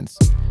favorite lines.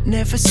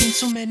 Never seen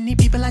so many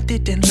people I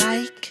didn't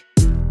like.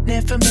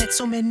 Never met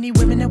so many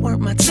women that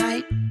weren't my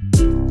type.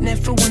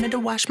 Never wanted to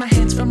wash my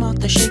hands from all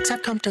the shakes.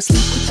 I've come to sleep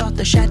with all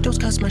the shadows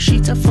cause my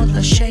sheets are full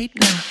of shade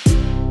now.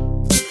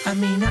 I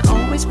mean, I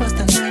always was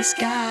the nice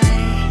guy.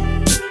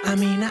 I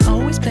mean, I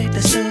always played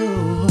the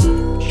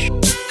stooge.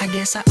 I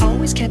guess I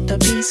always kept the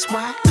peace.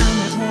 Why I'm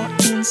at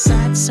more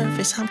inside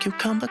surface, I'm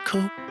cucumber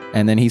cool.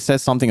 And then he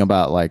says something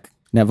about like,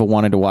 never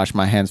wanted to wash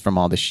my hands from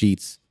all the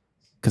sheets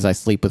because I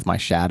sleep with my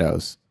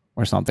shadows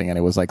or something. And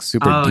it was like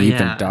super deep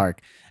and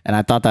dark. And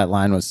I thought that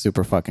line was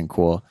super fucking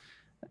cool.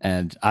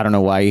 And I don't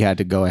know why he had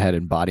to go ahead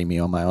and body me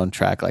on my own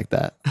track like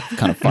that.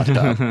 Kind of fucked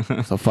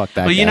up. So fuck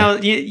that. Well, guy.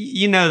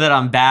 you know that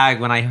I'm bag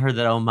when I heard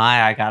that Oh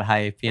My, I got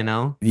hype, you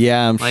know?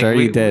 Yeah, I'm sure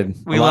you did.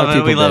 We love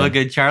it. We love a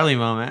good Charlie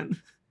moment.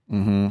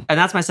 Mm-hmm. And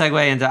that's my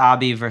segue into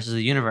Abi versus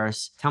the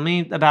Universe. Tell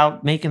me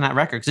about making that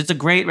record. Because it's a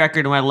great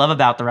record. And what I love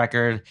about the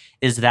record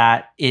is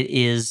that it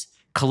is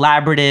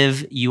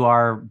collaborative. You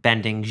are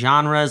bending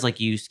genres. Like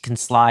you can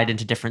slide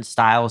into different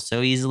styles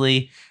so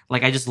easily.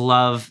 Like I just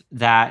love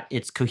that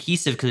it's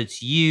cohesive because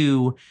it's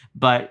you,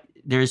 but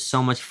there's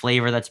so much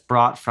flavor that's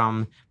brought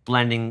from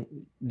blending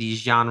these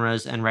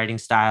genres and writing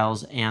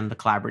styles and the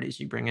collaborators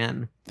you bring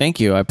in.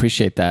 Thank you. I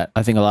appreciate that.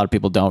 I think a lot of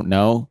people don't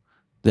know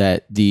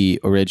that the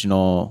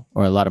original,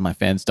 or a lot of my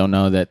fans don't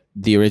know that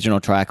the original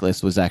track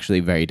list was actually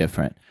very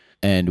different.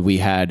 And we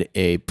had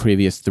a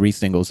previous 3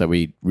 singles that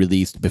we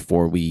released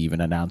before we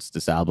even announced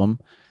this album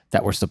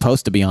that were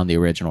supposed to be on the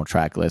original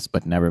track list,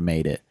 but never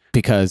made it.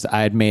 Because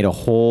I had made a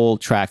whole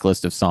track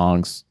list of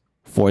songs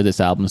for this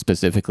album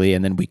specifically,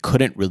 and then we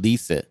couldn't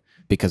release it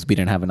because we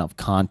didn't have enough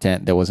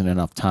content. There wasn't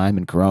enough time,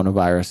 and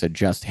coronavirus had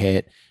just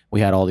hit.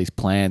 We had all these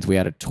plans. We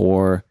had a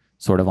tour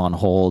sort of on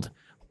hold.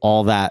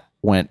 All that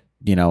went,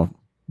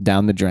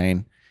 down the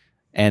drain.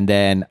 And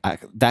then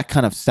that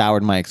kind of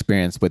soured my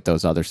experience with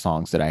those other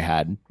songs that I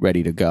had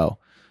ready to go.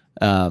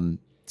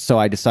 So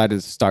I decided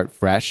to start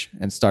fresh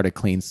and start a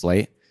clean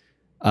slate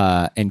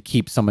and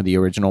keep some of the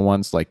original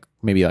ones, like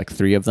maybe like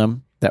 3 of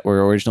them that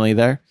were originally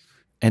there.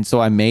 And so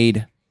I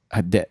made,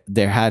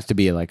 there has to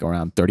be like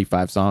around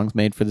 35 songs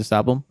made for this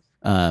album,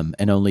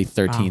 and only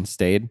 13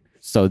 stayed.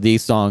 So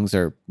these songs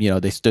are,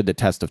 they stood the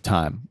test of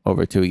time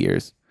over 2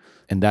 years.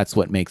 And that's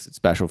what makes it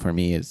special for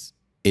me is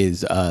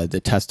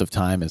the test of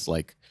time is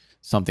like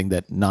something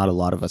that not a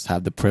lot of us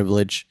have the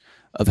privilege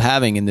of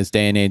having in this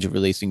day and age of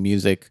releasing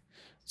music.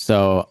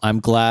 So I'm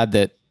glad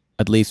that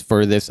at least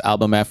for this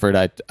album effort,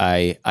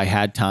 I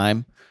had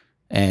time.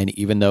 And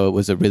even though it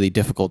was a really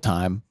difficult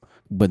time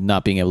with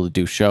not being able to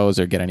do shows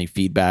or get any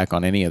feedback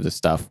on any of this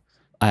stuff,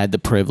 I had the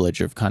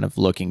privilege of kind of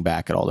looking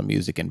back at all the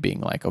music and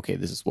being like, okay,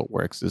 this is what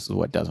works. This is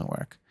what doesn't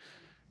work.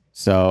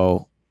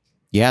 So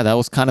yeah, that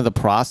was kind of the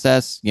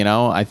process.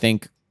 I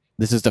think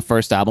this is the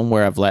first album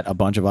where I've let a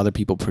bunch of other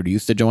people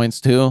produce the joints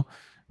too.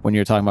 When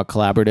you're talking about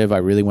collaborative, I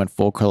really went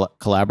full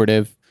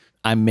collaborative.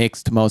 I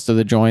mixed most of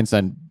the joints,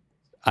 and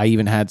I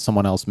even had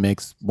someone else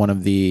mix one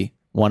of the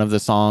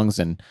songs,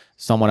 and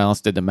someone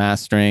else did the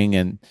mastering,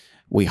 and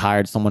we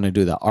hired someone to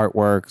do the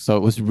artwork. So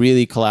it was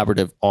really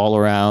collaborative all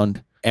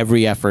around.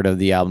 Every effort of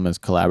the album is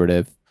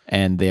collaborative,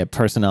 and the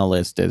personnel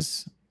list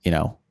is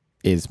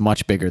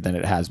much bigger than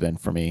it has been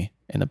for me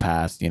in the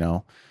past.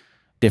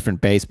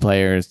 Different bass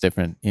players,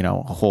 different,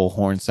 whole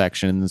horn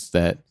sections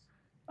that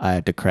I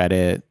had to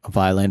credit, a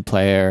violin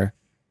player.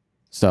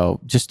 So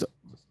just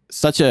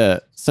such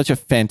a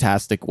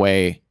fantastic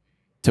way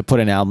to put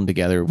an album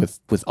together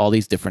with all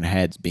these different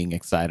heads being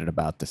excited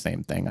about the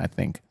same thing, I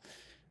think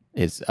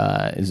is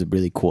a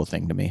really cool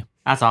thing to me.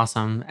 That's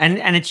awesome.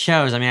 And it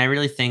shows. I mean, I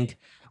really think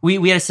we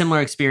had a similar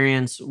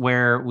experience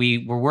where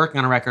we were working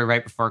on a record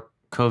right before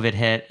COVID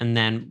hit. And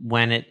then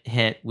when it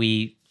hit,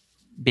 we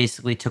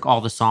basically took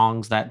all the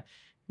songs that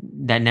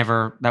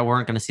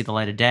weren't going to see the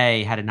light of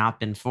day had it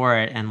not been for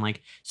it. And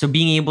so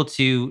being able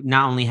to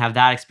not only have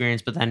that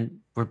experience, but then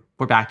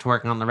we're back to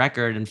working on the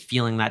record and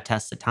feeling that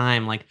test of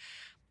time.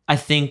 I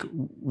think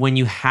when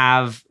you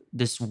have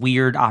this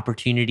weird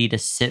opportunity to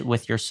sit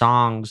with your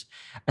songs,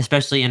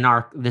 especially in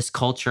this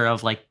culture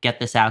of get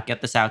this out,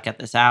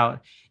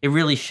 it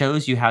really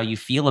shows you how you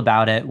feel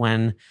about it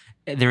when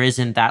there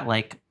isn't that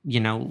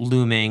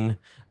looming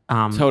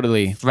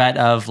totally threat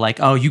of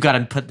oh, you got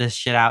to put this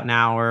shit out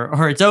now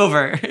or it's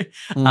over.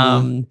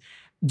 Mm-hmm.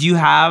 Do you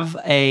have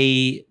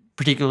a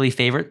particularly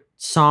favorite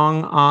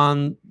song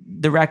on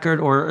the record,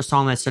 or a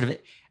song that sort of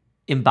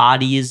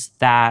embodies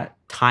that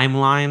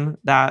timeline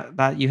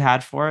that you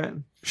had for it?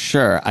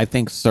 Sure. I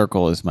think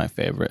Circle is my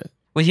favorite.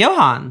 With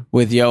Johan,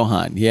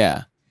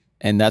 yeah.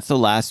 And that's the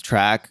last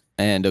track.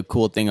 And a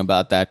cool thing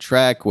about that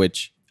track,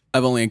 which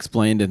I've only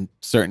explained in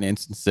certain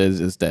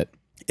instances, is that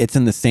it's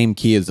in the same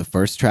key as the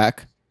first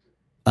track.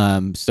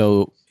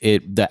 So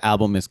the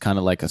album is kind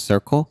of like a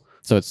circle.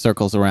 So it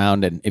circles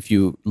around, and if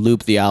you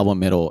loop the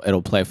album,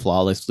 it'll play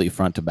flawlessly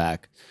front to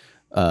back,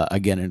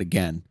 again and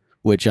again,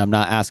 which I'm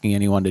not asking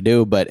anyone to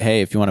do, but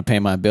hey, if you want to pay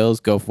my bills,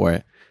 go for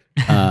it.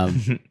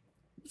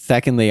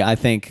 Secondly, I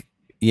think,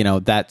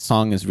 that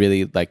song is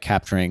really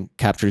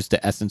captures the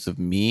essence of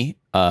me.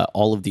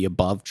 All of the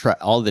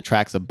all of the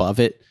tracks above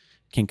it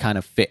can kind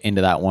of fit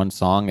into that one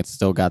song. It's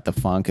still got the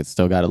funk. It's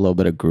still got a little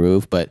bit of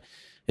groove, but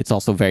it's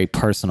also very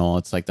personal.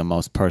 It's the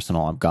most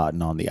personal I've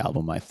gotten on the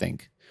album, I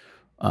think.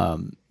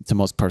 It's the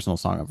most personal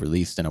song I've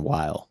released in a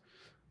while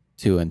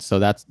too. And so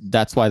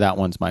that's why that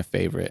one's my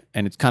favorite.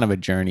 And it's kind of a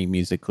journey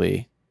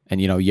musically. And,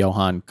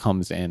 Johan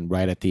comes in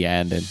right at the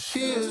end and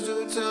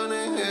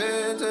turning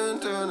heads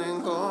and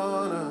turning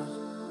corners.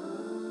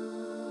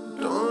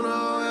 Don't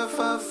know if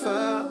I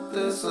felt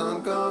this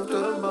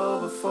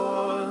uncomfortable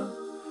before.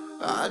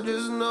 I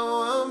just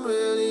know I'm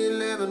really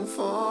living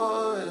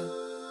for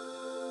it.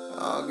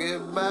 I'll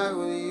get back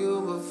with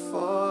you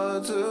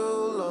before too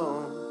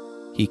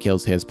long. He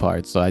kills his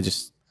part. So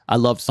I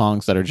love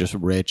songs that are just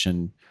rich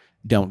and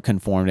don't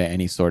conform to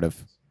any sort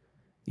of,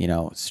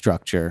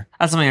 structure.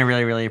 That's something I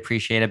really, really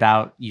appreciate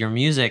about your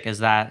music is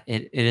that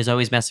it is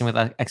always messing with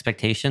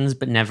expectations,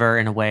 but never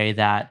in a way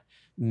that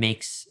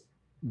makes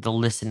the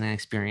listening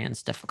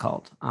experience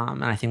difficult.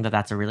 And I think that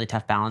that's a really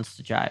tough balance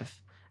to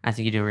drive. I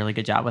think you do a really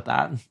good job with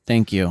that.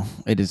 Thank you.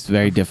 It is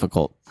very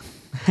difficult.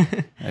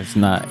 It's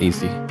not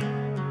easy.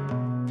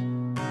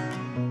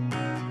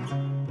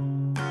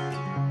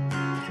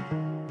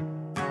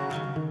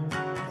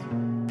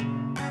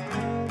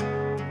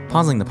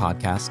 Pausing the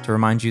podcast to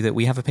remind you that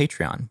we have a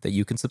Patreon that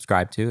you can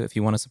subscribe to if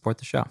you want to support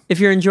the show. If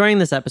you're enjoying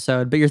this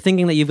episode, but you're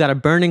thinking that you've got a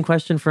burning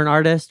question for an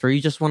artist, or you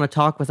just want to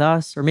talk with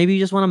us, or maybe you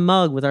just want to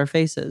mug with our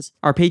faces,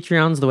 our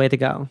Patreon's the way to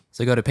go.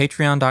 So go to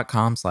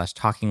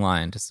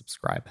patreon.com/talkinglion to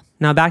subscribe.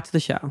 Now back to the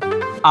show.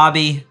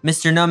 Abby,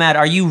 Mr. Nomad,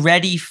 are you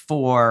ready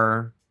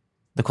for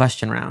the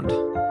question round? The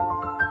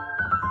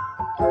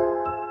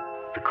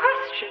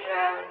question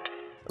round.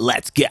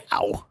 Let's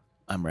go.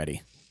 I'm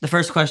ready. The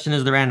first question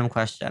is the random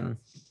question.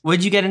 What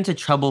did you get into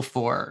trouble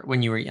for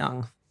when you were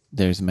young?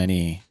 There's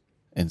many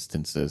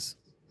instances.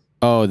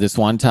 Oh, this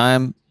one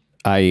time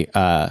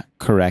I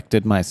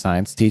corrected my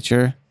science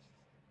teacher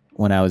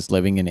when I was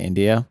living in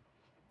India.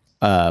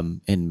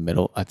 In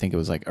middle, I think it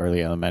was like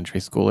early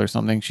elementary school or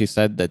something. She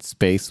said that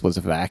space was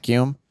a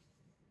vacuum.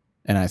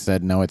 And I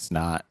said, no, it's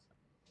not.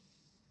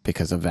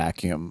 Because a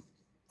vacuum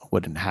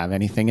wouldn't have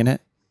anything in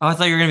it. Oh, I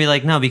thought you were going to be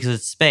like, no, because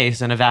it's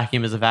space and a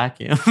vacuum is a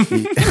vacuum.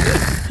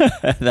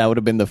 That would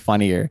have been the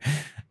funnier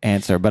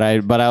answer, but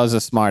I was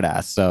a smart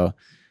ass. So,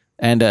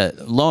 and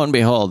lo and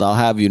behold, I'll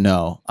have you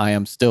know, I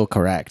am still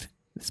correct.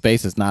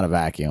 Space is not a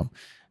vacuum.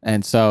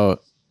 And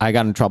so I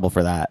got in trouble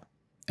for that.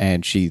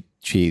 And she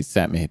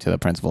sent me to the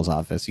principal's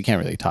office. You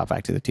can't really talk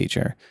back to the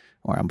teacher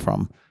where I'm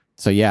from.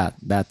 So yeah,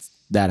 that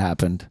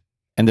happened.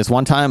 And this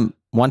one time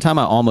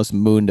I almost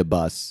mooned a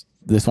bus.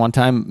 This one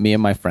time, me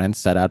and my friends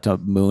set out to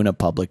moon a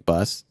public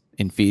bus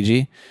in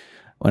Fiji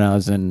when I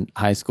was in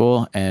high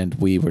school, and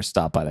we were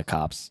stopped by the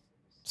cops.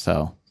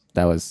 So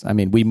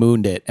we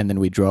mooned it, and then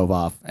we drove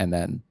off, and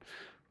then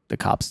the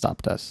cops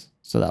stopped us.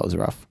 So that was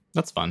rough.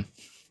 That's fun.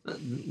 I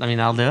mean,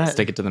 I'll do it.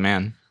 Stick it to the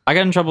man. I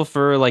got in trouble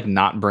for like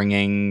not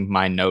bringing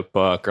my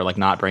notebook or like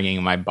not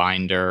bringing my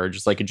binder or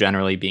just like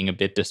generally being a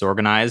bit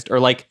disorganized or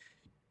like,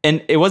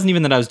 and it wasn't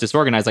even that I was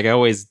disorganized. Like I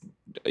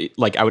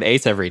would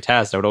ace every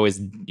test. I would always,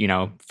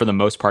 for the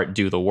most part,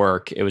 do the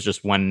work. It was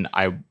just when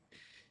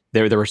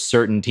there were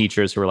certain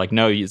teachers who were like,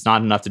 no, it's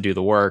not enough to do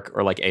the work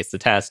or like ace the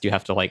test. You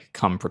have to like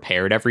come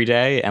prepared every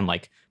day and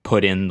like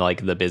put in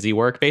like the busy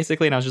work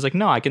basically. And I was just like,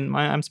 no,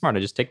 I'm smart. I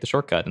just take the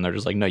shortcut. And they're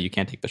just like, no, you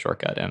can't take the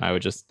shortcut. And I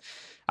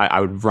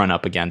would run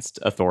up against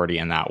authority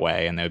in that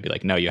way. And they would be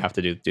like, no, you have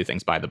to do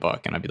things by the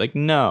book. And I'd be like,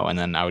 no. And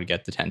then I would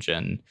get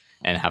detention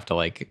and have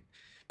to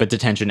but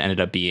detention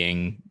ended up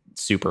being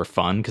super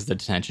fun because the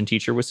detention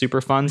teacher was super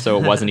fun. So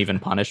it wasn't even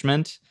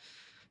punishment.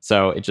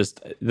 So it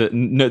just,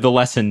 the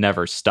lesson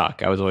never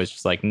stuck. I was always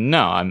just like,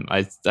 no,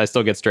 I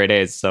still get straight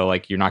A's. So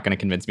like, you're not going to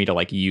convince me to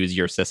like use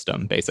your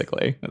system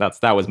basically.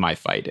 That was my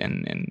fight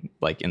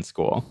in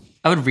school.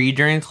 I would read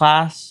during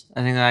class.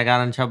 I think that I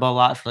got in trouble a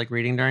lot for like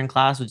reading during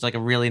class, which is like a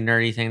really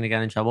nerdy thing to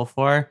get in trouble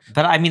for.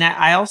 But I mean,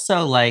 I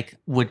also like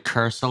would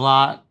curse a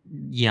lot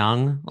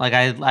young. Like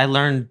I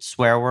learned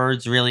swear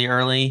words really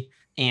early.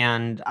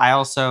 And I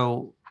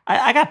also,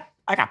 I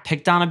got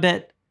picked on a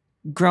bit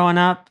growing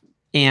up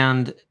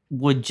and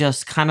would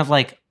just kind of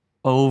like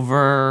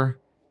over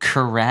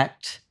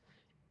correct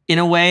in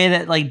a way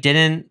that like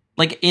didn't,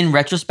 like in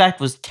retrospect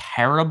was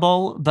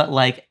terrible, but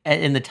like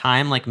in the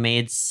time like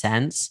made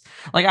sense.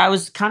 Like I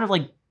was kind of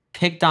like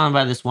picked on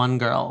by this one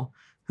girl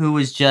who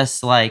was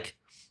just like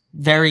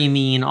very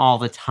mean all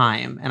the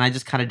time. And I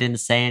just kind of didn't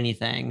say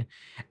anything.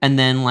 And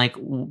then like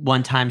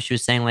one time she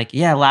was saying like,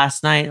 yeah,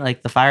 last night,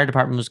 like the fire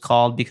department was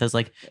called because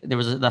like there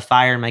was the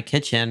fire in my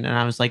kitchen. And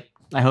I was like,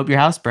 I hope your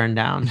house burned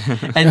down.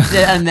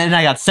 And then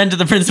I got sent to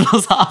the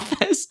principal's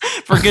office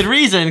for good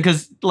reason.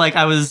 Cause like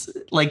I was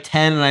like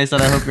 10 and I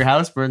said, I hope your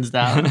house burns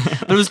down.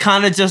 But it was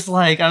kind of just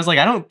like, I was like,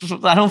 I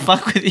don't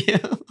fuck with you.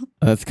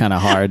 That's kind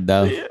of hard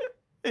though.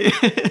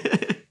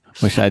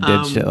 Wish I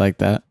did shit like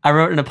that. I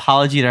wrote an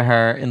apology to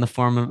her in the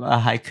form of a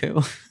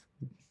haiku.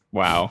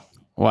 Wow.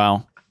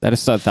 That is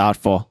so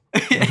thoughtful.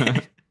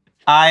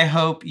 I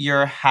hope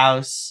your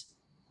house,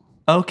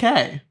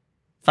 okay,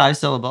 5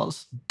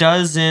 syllables,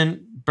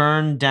 doesn't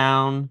burn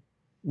down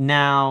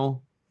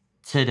now,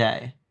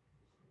 today.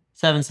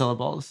 7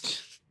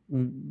 syllables.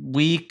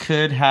 We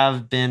could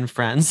have been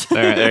friends.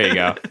 There you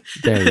go.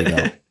 There you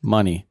go.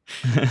 Money.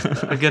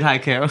 A good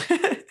haiku.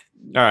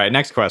 All right,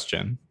 next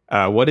question.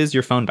 What is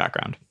your phone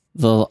background?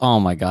 Oh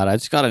my God, I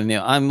just got a new,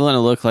 I'm going to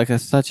look like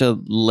such a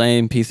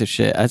lame piece of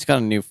shit. I just got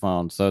a new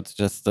phone, so it's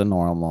just the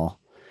normal.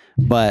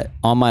 But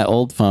on my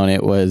old phone,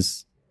 it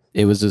was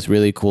this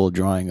really cool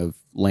drawing of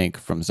Link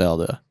from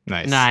Zelda.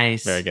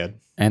 Nice. Very good.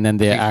 And then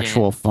the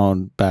actual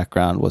phone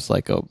background was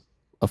like a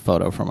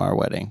photo from our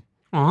wedding.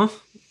 Aw.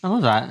 I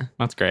love that.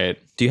 That's great.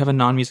 Do you have a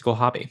non-musical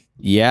hobby?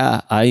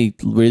 Yeah, I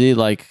really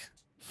like.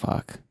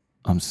 Fuck,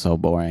 I'm so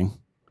boring.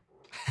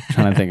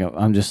 Trying to think of.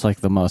 I'm just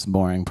like the most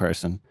boring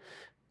person.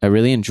 I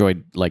really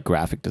enjoyed like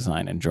graphic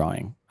design and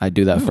drawing. I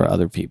do that for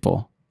other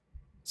people,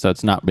 so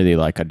it's not really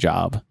like a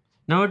job.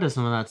 Noah does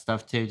some of that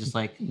stuff too. Just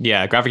like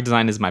Yeah, graphic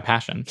design is my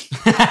passion.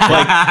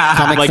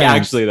 Comic Like Sans.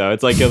 actually though,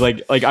 it's like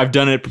I've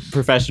done it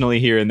professionally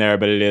here and there,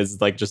 but it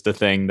is like just a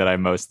thing that I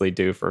mostly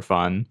do for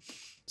fun.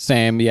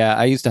 Same, yeah.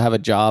 I used to have a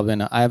job,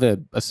 and I have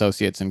an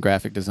associates in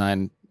graphic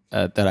design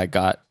that I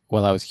got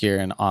while I was here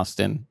in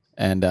Austin,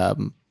 and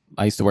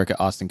I used to work at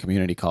Austin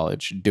Community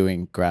College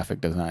doing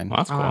graphic design. Well,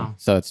 that's cool. Wow.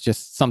 So it's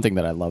just something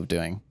that I love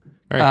doing.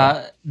 Very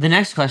cool. The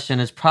next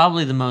question is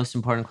probably the most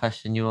important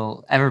question you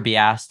will ever be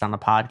asked on a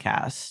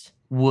podcast.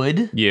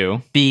 Would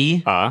You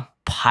be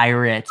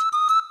pirate?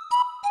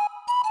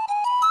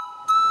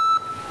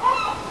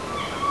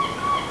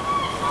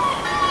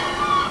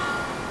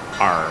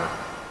 are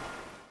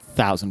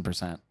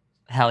 1000%.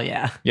 Hell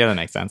yeah. yeah, that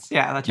makes sense.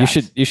 Yeah, that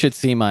You should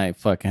see my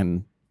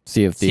fucking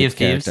Sea of Sea Thieves of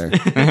Thieves. character.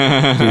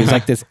 Dude, he's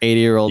like this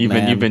 80-year-old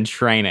man. You've been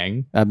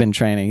training. I've been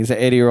training. He's an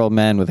 80-year-old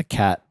man with a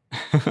cat.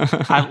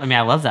 I mean,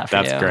 I love that for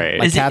That's you. great.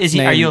 My cat's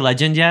Are you a name-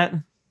 legend yet?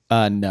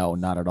 No,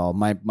 not at all.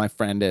 My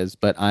friend is,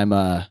 but I'm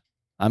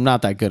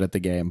not that good at the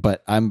game,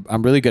 but I'm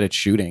really good at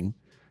shooting.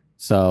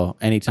 So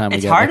anytime It's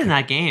we get hard like in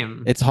that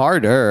game. it's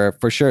harder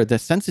for sure. The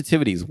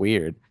sensitivity is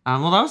weird.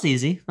 Well, that was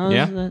easy.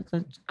 Yeah. That's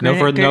No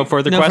great,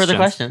 further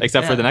questions.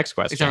 Except for Yeah. the next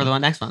question. Except for the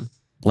next one.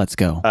 Let's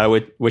go.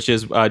 Which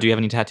is, do you have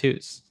any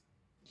tattoos?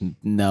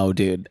 No,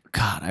 dude.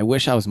 God, I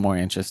wish I was more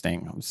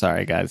interesting. I'm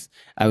sorry, guys.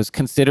 I was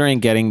considering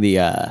getting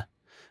the,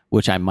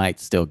 which I might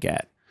still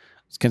get.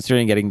 I was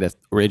considering getting the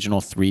original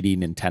 3D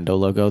Nintendo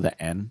logo,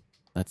 the N.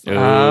 That's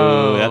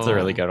Oh, that's a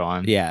really good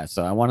one. yeah.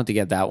 So I wanted to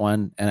get that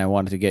one, and I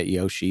wanted to get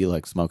Yoshi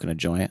like smoking a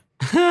joint.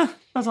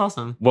 That's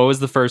awesome. What was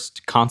the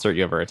first concert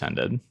you ever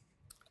attended?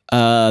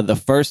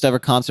 The first ever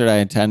concert I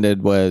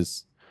attended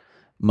was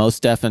Mos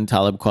Def and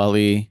Talib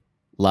Kweli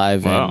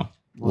live Wow.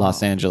 in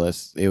Los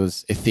Angeles. It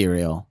was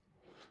ethereal,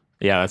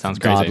 Yeah, that sounds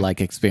crazy.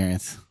 godlike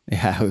experience.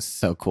 Yeah, it was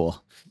so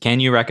cool. Can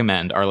you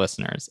recommend our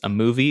listeners a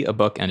movie, a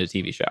book, and a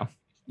TV show?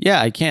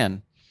 Yeah, I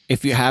can.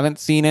 If you haven't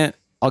seen it,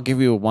 I'll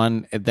give you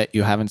one that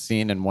you haven't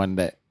seen and one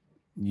that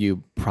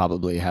you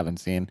probably haven't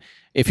seen.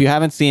 If you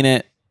haven't seen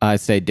it, I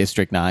say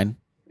District 9.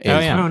 Oh,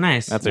 yeah. Oh,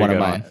 nice. That's a one good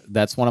of my one.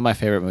 that's one of my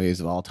favorite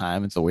movies of all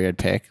time. It's a weird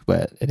pick,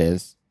 but it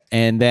is.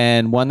 And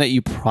then one that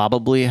you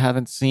probably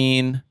haven't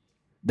seen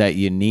that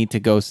you need to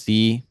go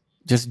see,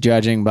 just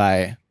judging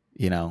by,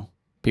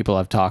 people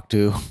I've talked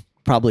to,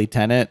 probably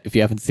Tenet. If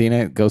you haven't seen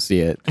it, go see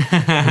it.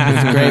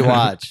 It's a great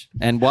watch.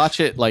 And watch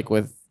it like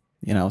with,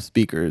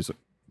 speakers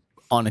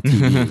on a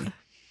TV.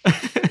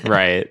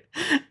 Right.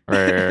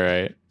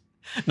 Right.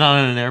 Not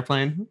on an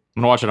airplane.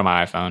 I'm gonna watch it on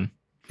my iPhone.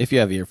 If you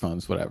have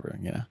earphones, whatever,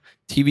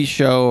 TV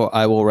show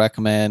I will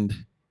recommend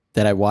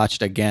that I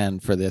watched again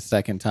for the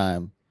second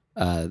time,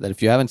 that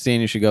if you haven't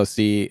seen, you should go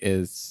see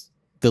is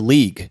The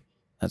League.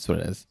 That's what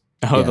it is.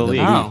 Oh, Yeah, The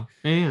League. Oh,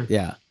 yeah.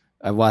 Yeah.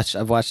 I've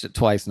watched it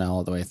twice now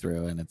all the way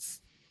through, and it's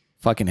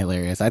fucking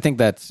hilarious. I think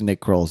that's Nick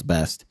Kroll's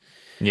best.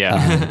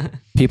 Yeah.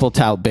 People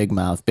tout Big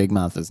Mouth. Big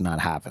Mouth is not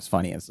half as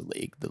funny as The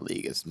League. The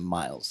League is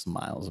miles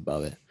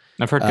above it.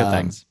 I've heard good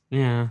things.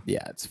 Yeah.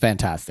 Yeah, it's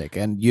fantastic.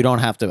 And you don't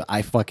have to,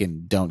 I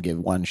fucking don't give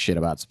one shit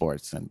about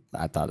sports. And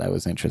I thought that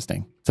was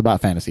interesting. It's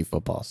about fantasy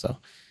football. So,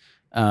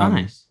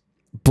 Nice.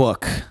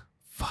 book.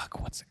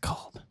 Fuck, what's it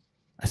called?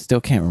 I still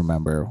can't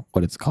remember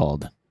what it's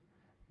called,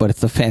 but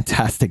it's a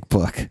fantastic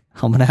book.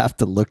 I'm going to have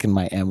to look in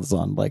my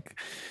Amazon. Are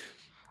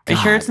you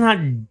sure it's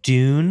not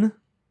Dune?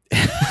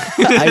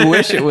 I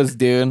wish it was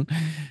Dune.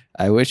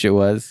 I wish it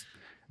was.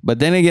 But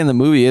then again, the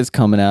movie is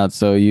coming out.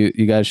 So you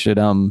guys should,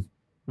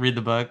 Read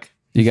the book.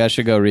 you guys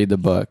should go read the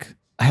book.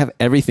 I have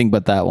everything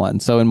but that one.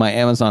 So in my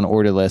Amazon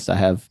order list, I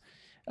have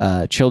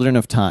Children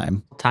of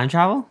Time. Time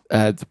travel?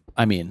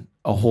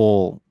 A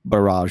whole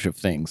barrage of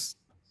things.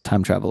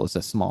 Time travel is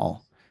a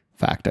small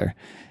factor.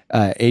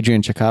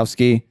 Adrian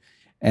Tchaikovsky,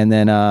 and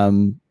then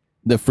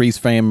The Freeze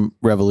Frame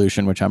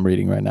Revolution, which I'm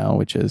reading right now,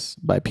 which is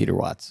by Peter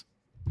Watts.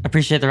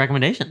 Appreciate the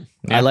recommendation.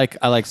 Yeah. I like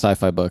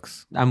sci-fi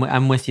books.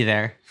 I'm with you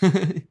there.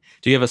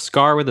 Do you have a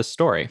scar with a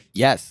story?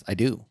 Yes, I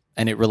do.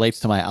 And it relates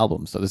to my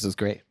album, so this is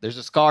great. There's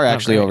a scar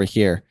actually great. over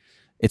here.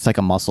 It's like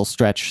a muscle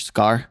stretch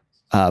scar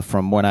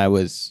from when I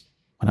was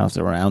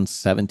around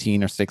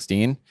 17 or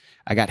 16.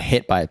 I got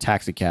hit by a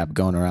taxi cab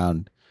going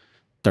around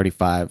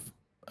 35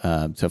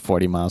 to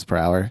 40 miles per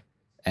hour,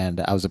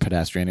 and I was a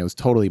pedestrian. It was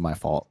totally my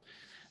fault.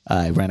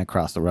 I ran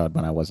across the road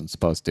when I wasn't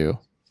supposed to.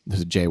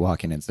 There's a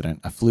jaywalking incident.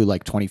 I flew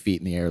like 20 feet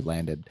in the air,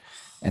 landed,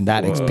 and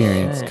that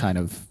experience kind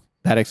of,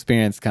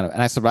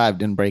 and I survived,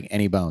 didn't break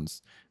any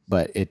bones,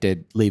 but it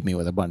did leave me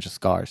with a bunch of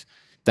scars.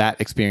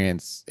 That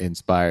experience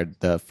inspired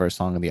the first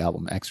song of the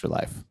album, Extra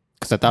Life,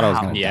 because I thought I was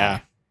gonna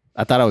die.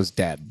 I thought I was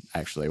dead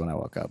actually when I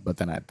woke up, but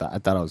then I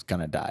thought I was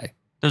gonna die.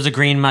 There's a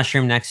green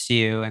mushroom next to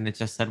you, and it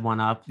just said 1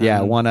 up.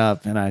 Yeah, and 1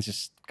 up, and I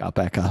just got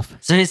back up.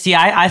 So see,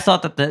 I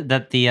thought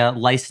that the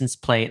license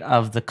plate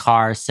of the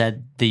car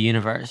said the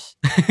universe.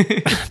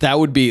 That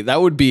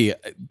would be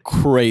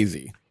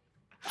crazy.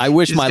 I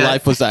wish my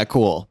life was that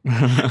cool.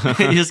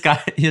 you just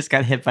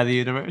got hit by the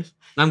universe.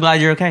 I'm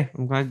glad you're okay.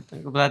 I'm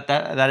glad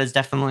that is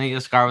definitely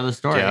a scar with a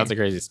story. Yeah, that's a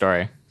crazy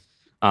story.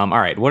 All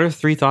right, what are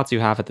 3 thoughts you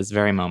have at this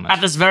very moment?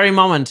 At this very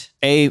moment.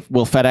 A,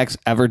 will FedEx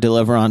ever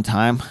deliver on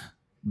time?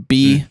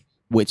 B,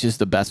 which is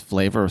the best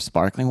flavor of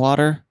sparkling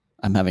water?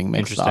 I'm having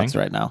mixed thoughts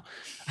right now.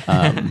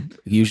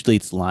 Usually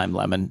it's lime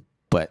lemon,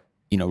 but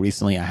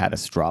recently I had a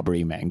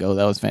strawberry mango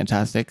that was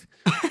fantastic.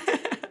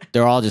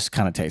 They're all just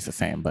kind of taste the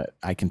same, but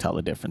I can tell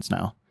the difference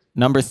now.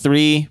 Number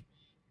 3,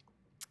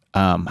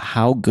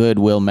 how good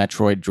will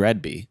Metroid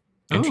Dread be?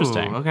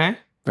 Interesting. Ooh, okay.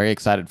 Very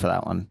excited for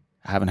that one.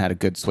 I haven't had a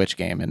good Switch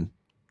game in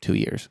 2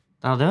 years.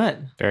 I'll do it.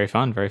 Very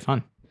fun, very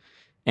fun.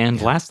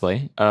 And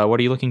lastly, what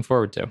are you looking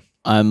forward to?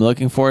 I'm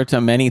looking forward to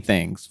many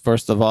things.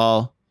 First of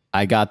all,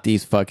 I got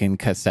these fucking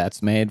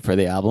cassettes made for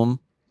the album.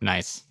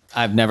 Nice.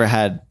 I've never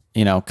had,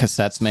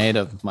 cassettes made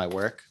of my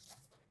work.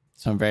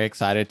 So I'm very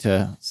excited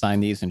to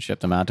sign these and ship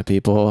them out to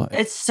people.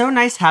 It's so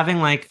nice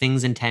having like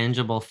things in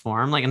tangible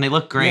form, and they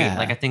look great. Yeah.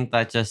 Like I think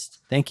that just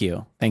Thank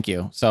you.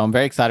 So I'm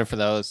very excited for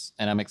those,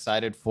 and I'm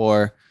excited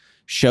for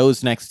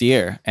shows next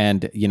year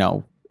and,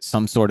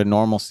 some sort of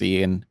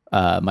normalcy in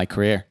my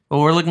career.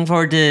 Well, we're looking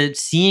forward to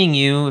seeing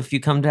you if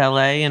you come to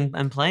LA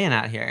and playing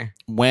out here.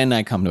 When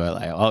I come to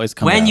LA, I'll always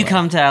come When to you LA.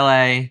 come to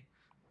LA,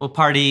 we'll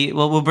party.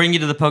 We'll bring you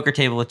to the poker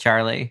table with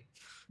Charlie.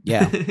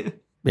 Yeah.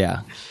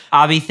 Yeah.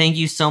 Abhi, thank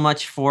you so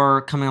much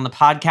for coming on the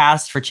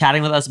podcast, for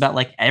chatting with us about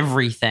like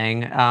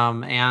everything.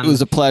 And It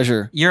was a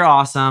pleasure. You're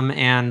awesome,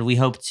 and we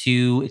hope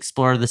to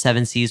explore the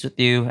 7 Seas with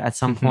you at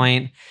some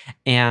point,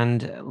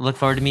 and look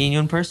forward to meeting you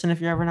in person if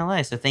you're ever in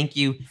LA. So thank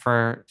you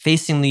for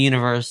facing the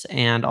universe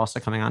and also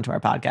coming on to our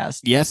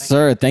podcast. Yes,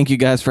 sir. Thank you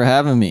guys for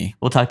having me.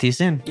 We'll talk to you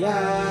soon.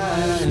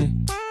 Yeah.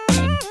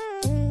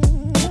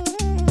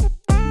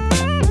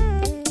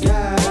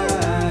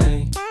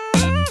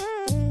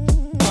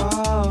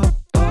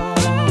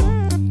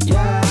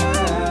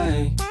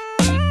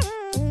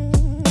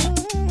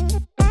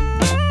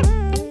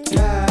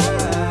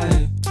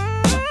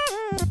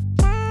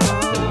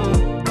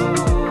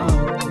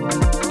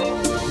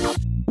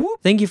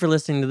 Thank you for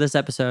listening to this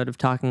episode of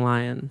Talking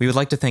Lion. We would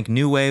like to thank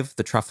New Wave,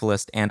 The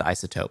Truffleist, and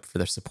Isotope for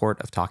their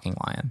support of Talking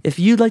Lion. If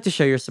you'd like to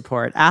show your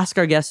support, ask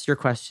our guests your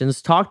questions,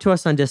 talk to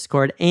us on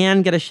Discord,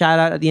 and get a shout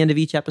out at the end of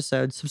each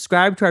episode,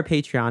 subscribe to our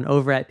Patreon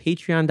over at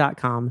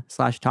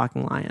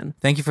patreon.com/talkinglion.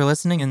 Thank you for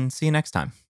listening, and see you next time.